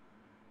somehow.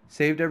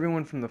 Saved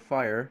everyone from the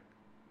fire.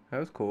 That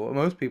was cool.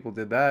 Most people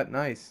did that.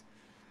 Nice.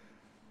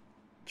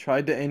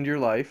 Tried to end your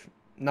life.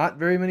 Not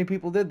very many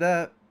people did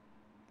that.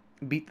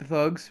 Beat the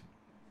thugs.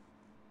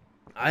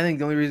 I think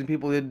the only reason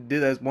people did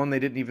that is, one, they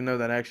didn't even know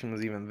that action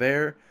was even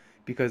there.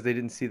 Because they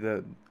didn't see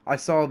the... I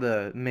saw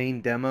the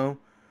main demo.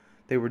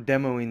 They were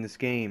demoing this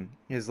game.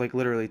 It was like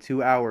literally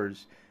 2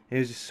 hours. It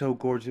was just so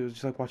gorgeous. It was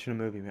just like watching a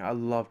movie, man. I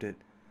loved it.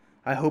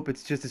 I hope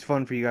it's just as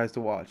fun for you guys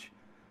to watch.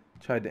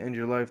 Tried to end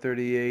your life,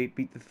 38.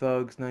 Beat the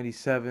thugs,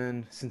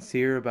 97.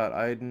 Sincere about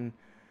Aiden.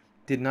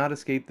 Did not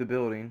escape the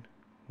building.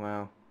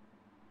 Wow.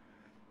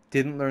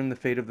 Didn't learn the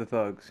fate of the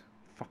thugs.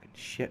 Fucking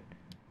shit.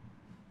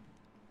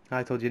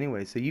 I told you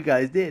anyway, so you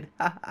guys did.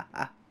 Ha ha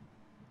ha.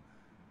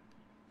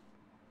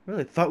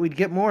 Really thought we'd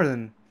get more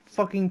than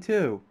fucking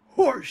 2.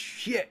 Horse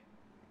shit.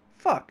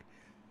 Fuck.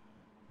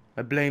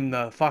 I blame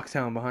the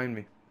foxhound behind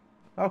me.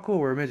 Oh cool,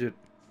 we're a midget.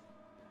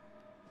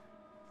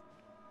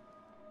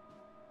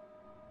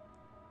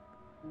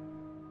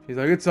 She's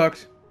like, it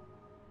sucks.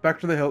 Back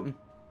to the Hilton.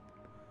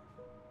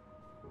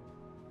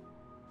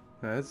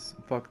 That's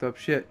fucked up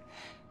shit.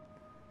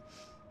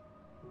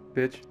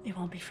 Bitch. It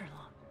won't be for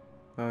long.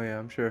 Oh yeah,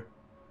 I'm sure.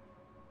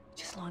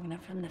 Just long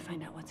enough for them to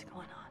find out what's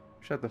going on.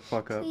 Shut the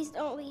fuck up. Please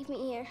don't leave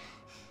me here.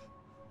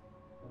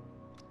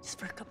 Just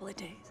for a couple of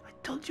days. I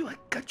told you I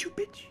got you,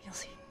 bitch. You'll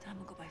see. Time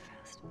will go by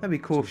fast. That'd be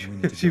cool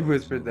if she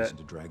whispered that.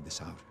 To drag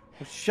this out.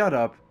 Oh, shut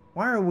up.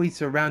 Why are we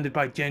surrounded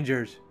by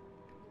gingers?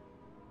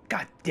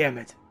 God damn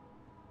it.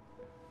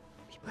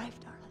 Be brave,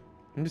 darling.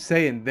 I'm just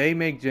saying, they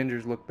make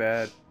gingers look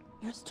bad.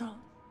 You're strong.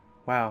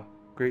 Wow.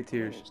 Great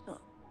tears. You're strong.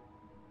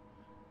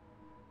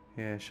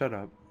 Yeah, shut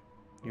up.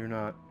 You're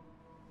not.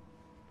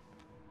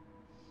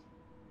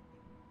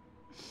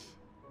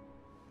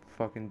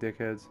 Fucking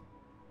dickheads.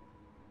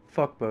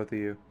 Fuck both of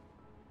you.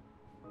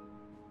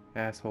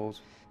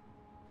 Assholes.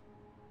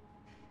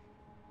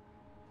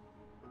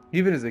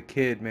 Even as a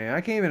kid, man,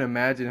 I can't even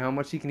imagine how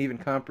much he can even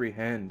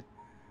comprehend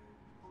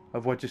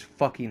of what just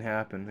fucking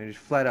happened. They just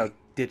flat out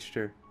ditched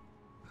her.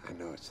 I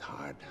know it's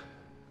hard,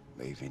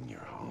 leaving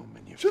your home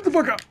and your Shut the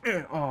fuck up!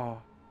 Oh.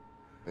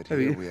 But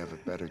here we have a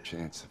better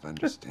chance of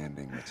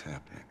understanding what's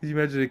happening. Could you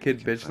imagine a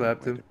kid bitch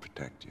slapped him? To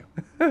protect you.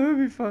 That would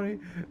be funny.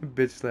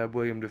 Bitch slap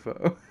William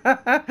Dafoe.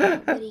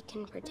 Nobody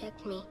can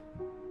protect me.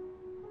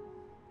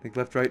 Think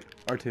left, right,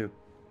 R2.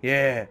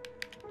 Yeah.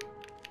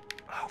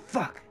 Oh,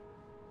 fuck.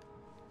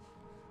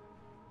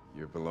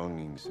 Your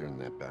belongings are in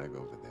that bag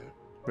over there.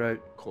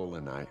 Right. Cole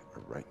and I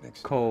are right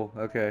next to Cole,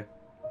 okay.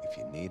 If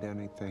you need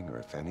anything or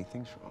if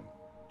anything's wrong,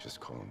 just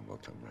call and we'll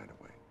come right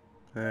away.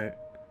 Alright.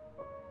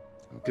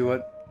 Okay. Do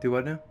what? Do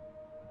what now?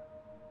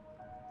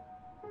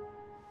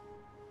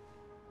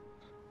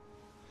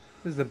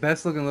 This is the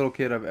best looking little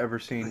kid I've ever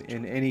seen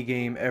in any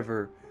game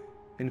ever.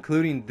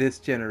 Including this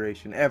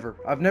generation. Ever.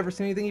 I've never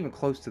seen anything even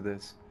close to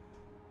this.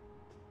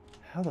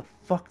 How the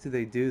fuck do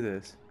they do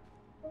this?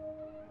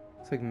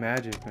 It's like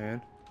magic,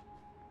 man.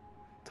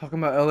 Talking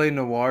about LA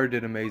Noire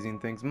did amazing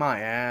things. My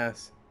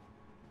ass.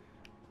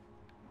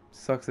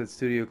 Sucks that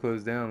studio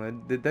closed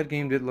down. That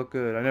game did look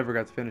good. I never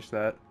got to finish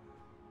that.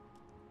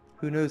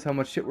 Who knows how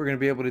much shit we're gonna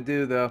be able to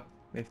do though.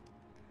 If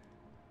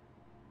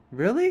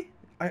really?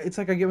 It's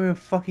like I get my own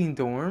fucking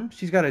dorm.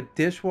 She's got a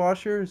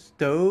dishwasher,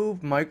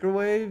 stove,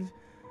 microwave.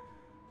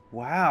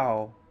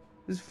 Wow.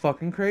 This is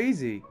fucking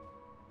crazy.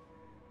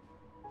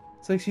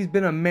 It's like she's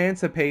been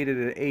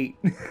emancipated at 8.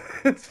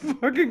 It's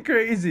fucking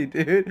crazy,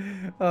 dude.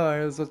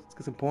 Alright, let's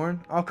get some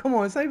porn. Oh, come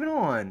on. It's not even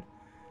on.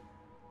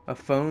 A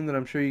phone that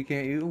I'm sure you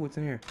can't use. Ooh, what's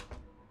in here?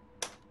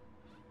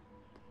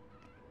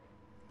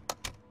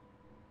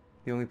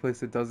 The only place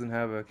that doesn't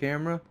have a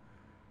camera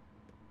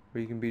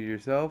where you can be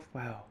yourself.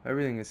 Wow,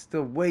 everything is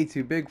still way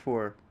too big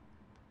for her.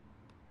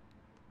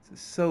 This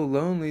is so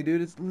lonely,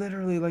 dude. It's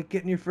literally like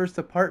getting your first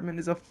apartment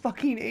as a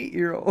fucking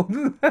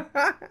 8-year-old.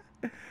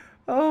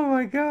 Oh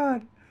my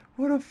god.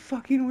 What a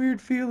fucking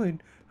weird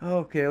feeling. Oh,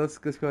 okay, let's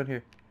go in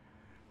here.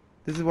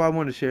 This is why I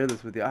wanted to share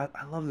this with you. I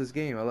love this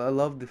game. I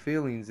love the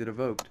feelings it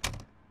evoked.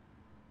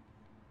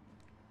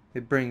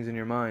 It brings in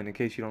your mind, in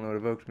case you don't know what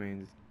evoked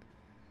means.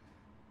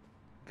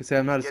 Like I say,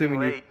 I'm not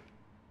assuming you.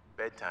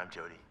 Bedtime,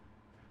 Jody.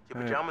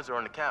 Your pajamas are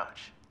on the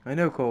couch. I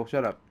know, Cole.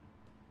 Shut up.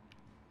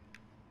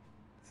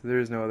 So there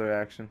is no other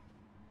action.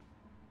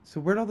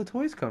 So where'd all the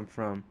toys come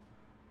from?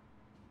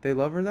 They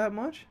love her that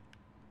much?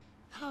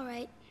 All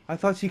right. I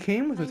thought she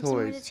came with the Find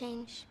somewhere toys. to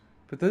change.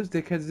 But those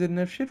dickheads didn't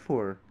have shit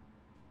for her.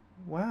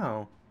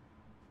 Wow.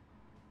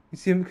 You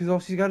see, because all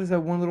she's got is that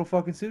one little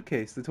fucking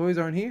suitcase. The toys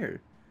aren't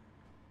here.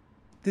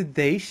 Did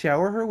they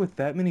shower her with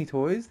that many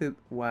toys?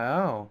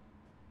 Wow.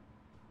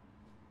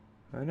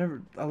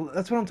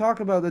 That's what I'm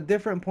talking about. The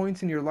different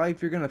points in your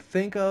life you're going to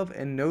think of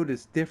and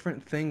notice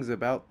different things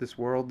about this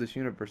world, this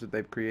universe that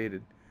they've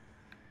created.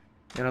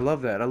 And I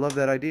love that. I love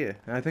that idea.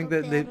 And I think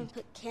Hope that they haven't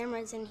put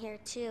cameras in here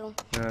too.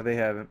 No, they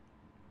haven't.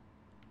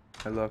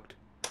 I looked.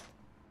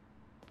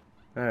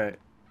 Alright.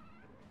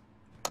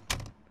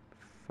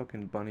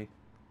 Fucking bunny.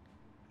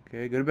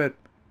 Okay, go to bed.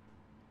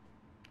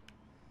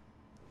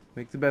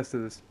 Make the best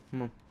of this.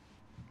 Come on.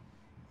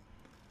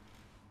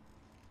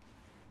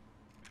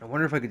 I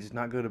wonder if I could just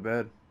not go to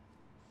bed.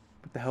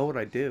 What the hell would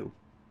I do?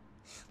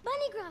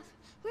 Bunny Gruff,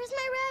 where's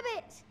my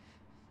rabbit?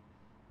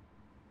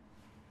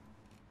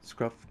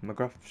 Scruff,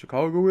 McGruff,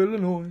 Chicago,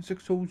 Illinois,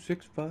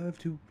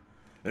 60652.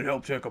 And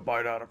help take a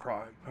bite out of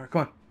crime. Alright,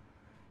 come on.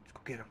 Let's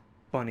go get him.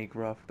 Bunny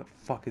Gruff. What the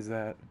fuck is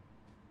that?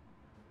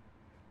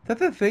 Is that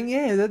the thing?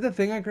 Yeah, is that the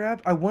thing I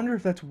grabbed? I wonder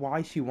if that's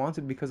why she wants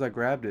it, because I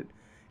grabbed it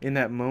in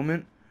that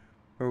moment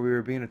where we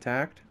were being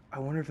attacked. I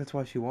wonder if that's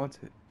why she wants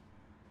it.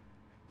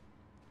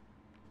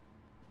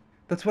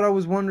 That's what I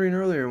was wondering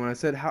earlier when I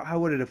said how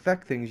would it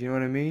affect things, you know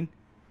what I mean?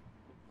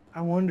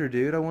 I wonder,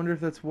 dude. I wonder if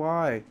that's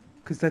why.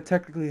 Because that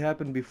technically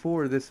happened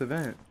before this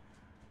event.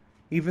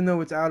 Even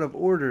though it's out of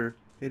order,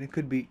 and it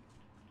could be...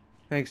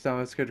 Thanks, Tom.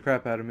 That scared the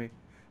crap out of me.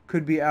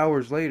 Could be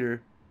hours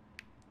later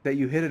that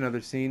you hit another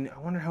scene. I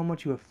wonder how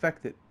much you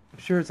affect it. I'm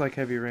sure it's like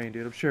Heavy Rain,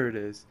 dude. I'm sure it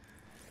is.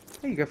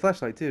 Hey, you got a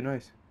flashlight, too.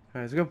 Nice.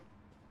 Alright, let's go.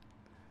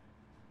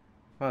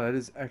 Wow, that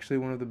is actually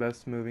one of the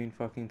best moving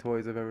fucking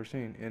toys I've ever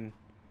seen. In...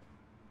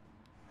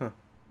 Huh.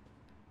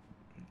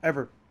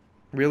 Ever.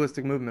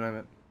 Realistic movement, I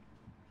meant.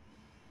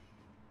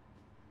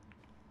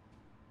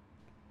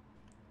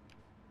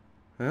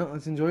 Well,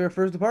 let's enjoy our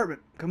first apartment.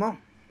 Come on.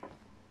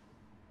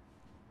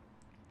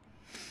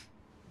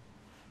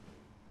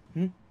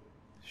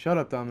 Shut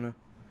up, Domino.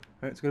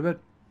 Alright, let's go to bed.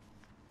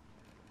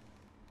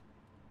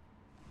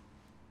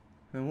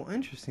 And one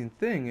interesting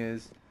thing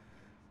is,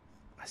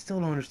 I still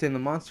don't understand the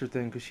monster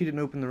thing, because she didn't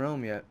open the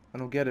realm yet. I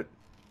don't get it.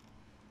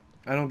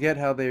 I don't get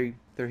how they're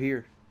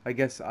here. I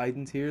guess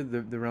Aiden's here,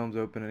 the realm's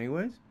open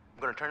anyways.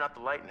 I'm gonna turn out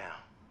the light now.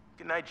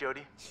 Good night,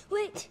 Jody.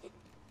 Wait.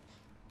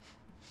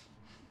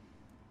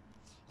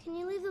 Can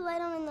you leave the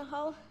light on in the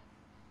hall?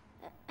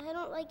 I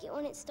don't like it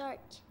when it's dark.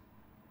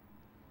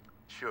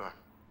 Sure.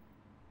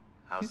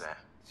 How's that?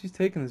 She's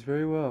taking this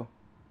very well.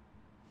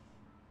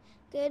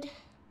 Good.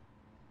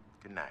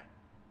 Good night.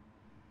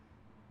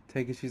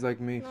 Take it she's like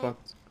me. Night.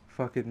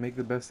 Fuck it. Make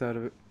the best out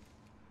of it.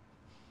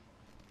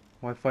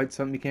 Why fight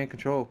something you can't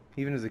control?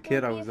 Even as a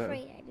kid, I was that. Don't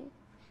be afraid, Aiden.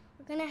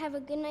 We're gonna have a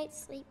good night's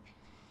sleep.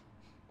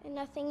 And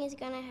nothing is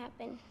gonna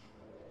happen.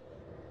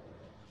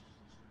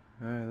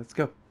 Alright, let's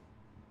go.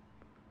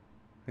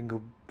 I'm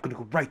gonna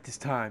go right this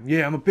time.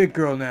 Yeah, I'm a big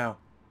girl now.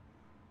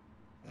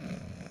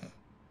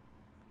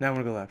 Now I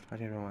want to go left. I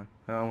changed my mind.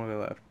 I want to go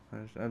left.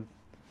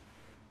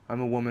 I'm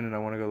a woman and I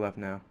want to go left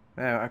now.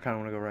 Yeah, I kind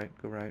of want to go right.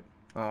 Go right.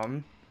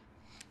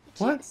 What?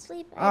 Can't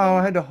sleep, Aiden. Oh,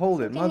 I had to hold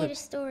it. Looking Mother. at a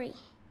story.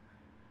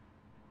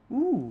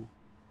 Ooh.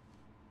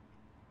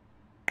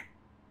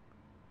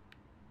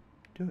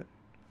 Do it.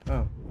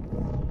 Oh.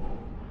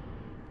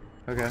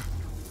 Okay.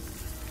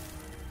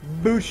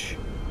 Boosh.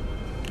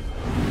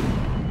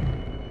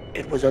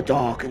 It was a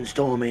dark and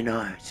stormy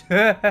night.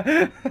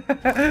 There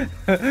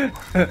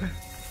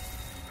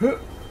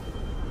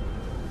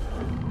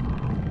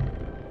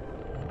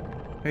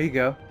you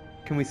go.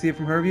 Can we see it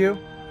from her view?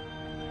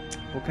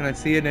 Well, can I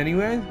see it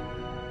anyway?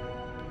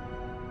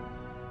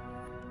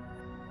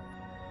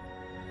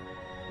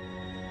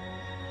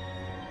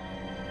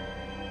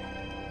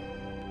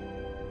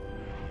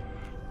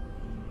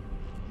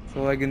 That's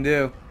all I can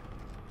do.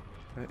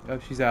 Oh,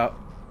 she's out.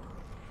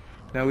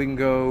 Now we can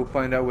go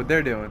find out what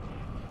they're doing.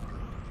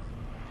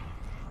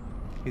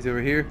 He's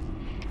over here.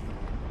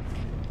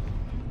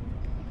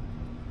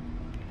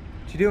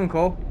 What you doing,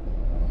 Cole?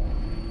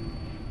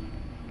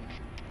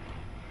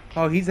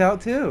 Oh, he's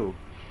out too.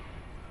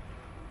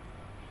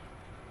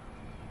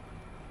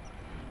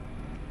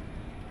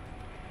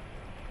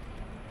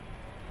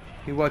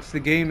 He watched the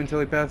game until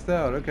he passed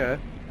out. Okay.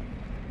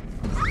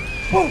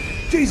 Oh,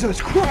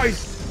 Jesus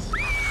Christ!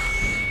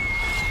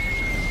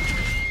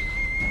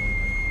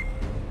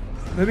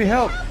 Let me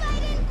help.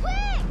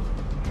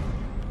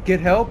 Get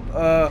help?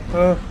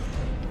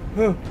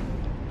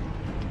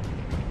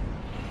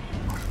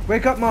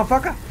 Wake up,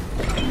 motherfucker!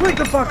 Wake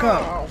the fuck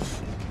up! Oh,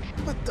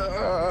 what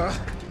the?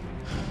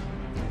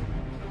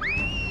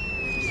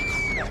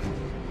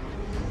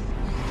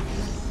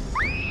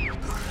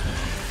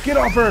 Get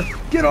off her!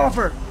 Get off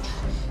her!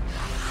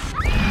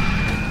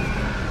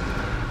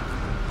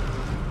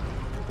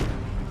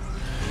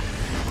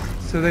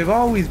 So they've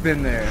always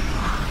been there.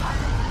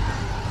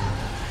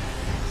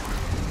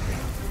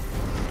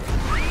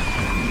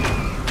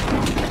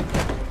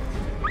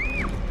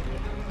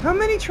 How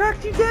many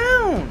tracked you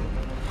down?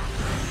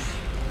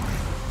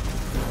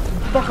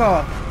 Fuck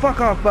off.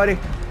 Fuck off, buddy.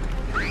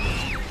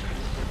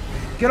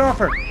 Get off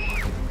her.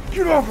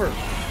 Get off her.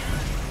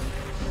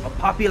 I'll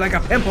pop you like a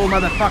pimple,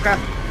 motherfucker.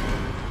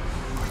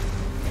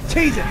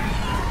 Tease it.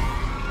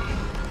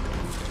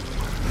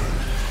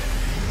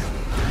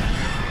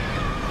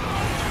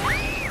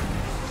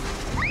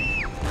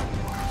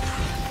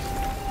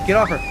 Get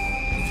off her.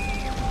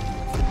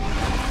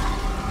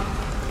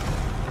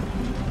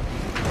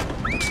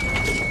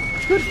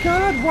 Good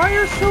God, why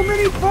are so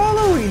many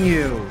following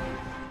you?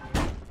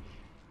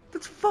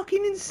 That's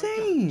fucking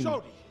insane.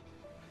 Jody!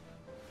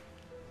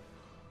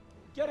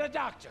 Get a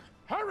doctor!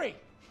 Hurry!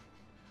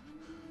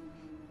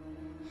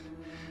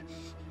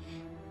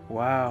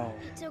 Wow.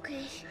 It's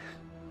okay.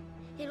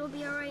 It'll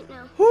be alright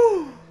now.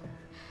 Whew.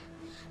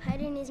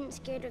 Hayden isn't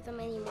scared of them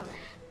anymore.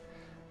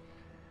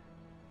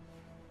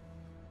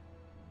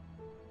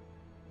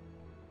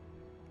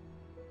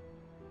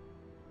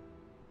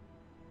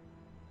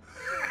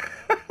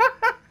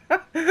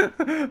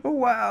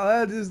 Wow,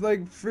 that just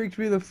like freaked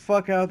me the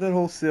fuck out, that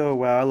whole still.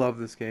 Wow, I love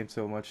this game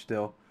so much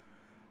still.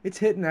 It's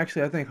hitting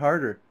actually, I think,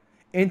 harder.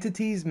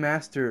 Entity's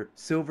Master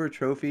Silver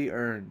Trophy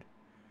earned.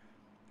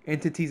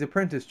 Entity's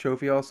Apprentice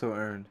Trophy also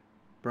earned.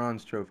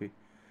 Bronze Trophy.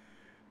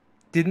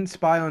 Didn't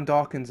spy on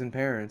Dawkins and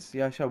parents.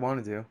 Yeah, I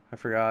wanted to. I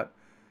forgot.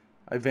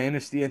 I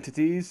vanished the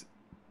entities.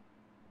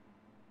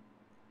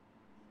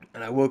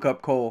 And I woke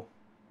up Cole.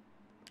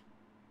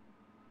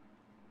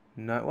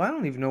 No, well, I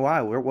don't even know why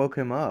I woke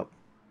him up.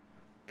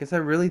 Guess I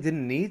really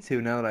didn't need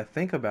to now that I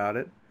think about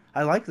it.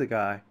 I like the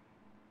guy.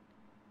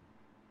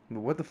 But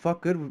what the fuck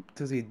good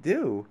does he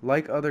do?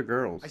 Like other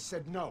girls. I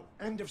said no.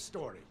 End of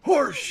story.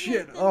 Horse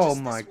shit! Oh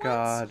my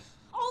god.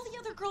 All the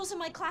other girls in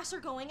my class are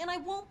going, and I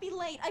won't be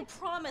late. I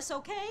promise,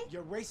 okay?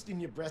 You're wasting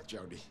your breath,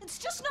 Jody. It's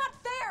just not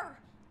fair.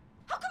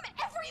 How come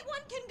everyone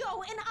can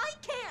go and I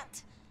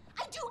can't?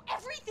 I do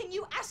everything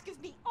you ask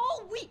of me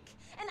all week,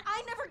 and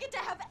I never get to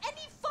have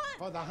any fun.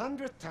 For the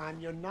 100th time,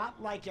 you're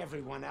not like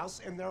everyone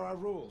else, and there are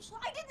rules.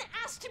 Well, I didn't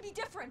ask to be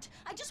different.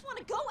 I just want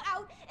to go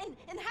out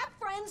and have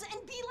friends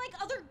and be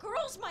like other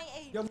girls my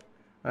age.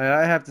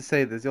 I have to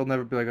say this. You'll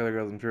never be like other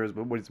girls, I'm sure, is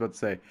what he's about to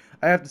say.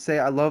 I have to say,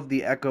 I love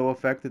the echo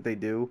effect that they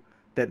do,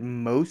 that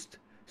most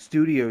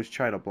studios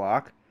try to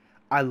block.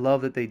 I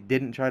love that they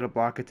didn't try to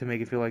block it to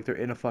make it feel like they're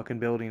in a fucking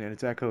building and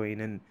it's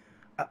echoing, and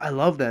I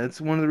love that.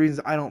 It's one of the reasons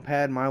I don't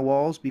pad my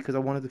walls, because I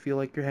wanted to feel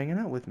like you're hanging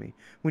out with me.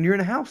 When you're in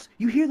a house,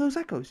 you hear those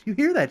echoes. You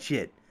hear that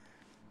shit.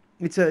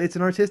 It's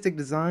an artistic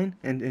design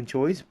and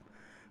choice,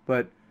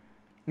 but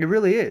it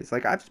really is.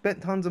 Like, I've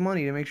spent tons of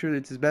money to make sure that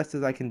it's as best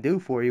as I can do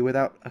for you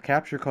without a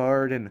capture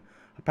card and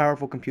a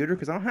powerful computer,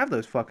 because I don't have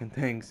those fucking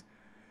things.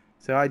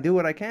 So I do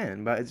what I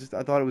can, but it's just,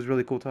 I thought it was a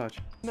really cool touch.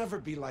 Never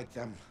be like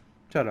them.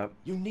 Shut up.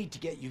 You need to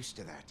get used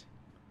to that.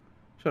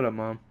 Shut up,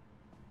 Mom.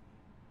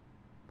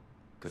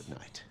 Good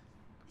night.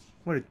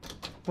 What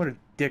a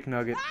dick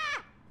nugget.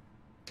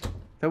 Is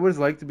that what it's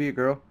like to be a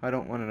girl? I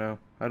don't want to know.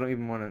 I don't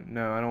even want to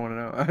know. I don't want to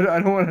know. I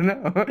don't want to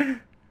know.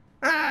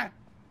 Ah!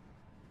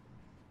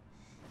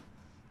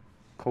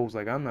 Cole's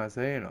like, I'm not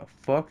saying a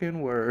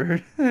fucking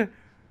word. Yeah.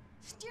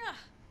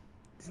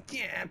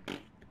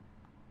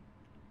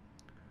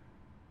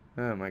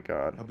 Oh my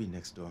god. I'll be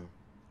next door.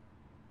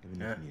 Let me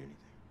know if you need anything.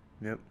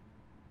 Yep.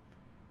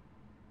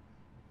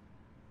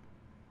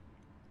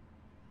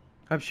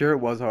 I'm sure it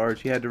was hard.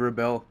 She had to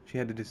rebel. She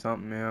had to do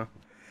something, yeah.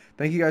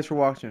 Thank you guys for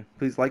watching.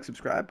 Please like,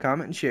 subscribe,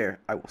 comment, and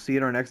share. I will see you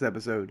in our next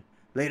episode.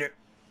 Later.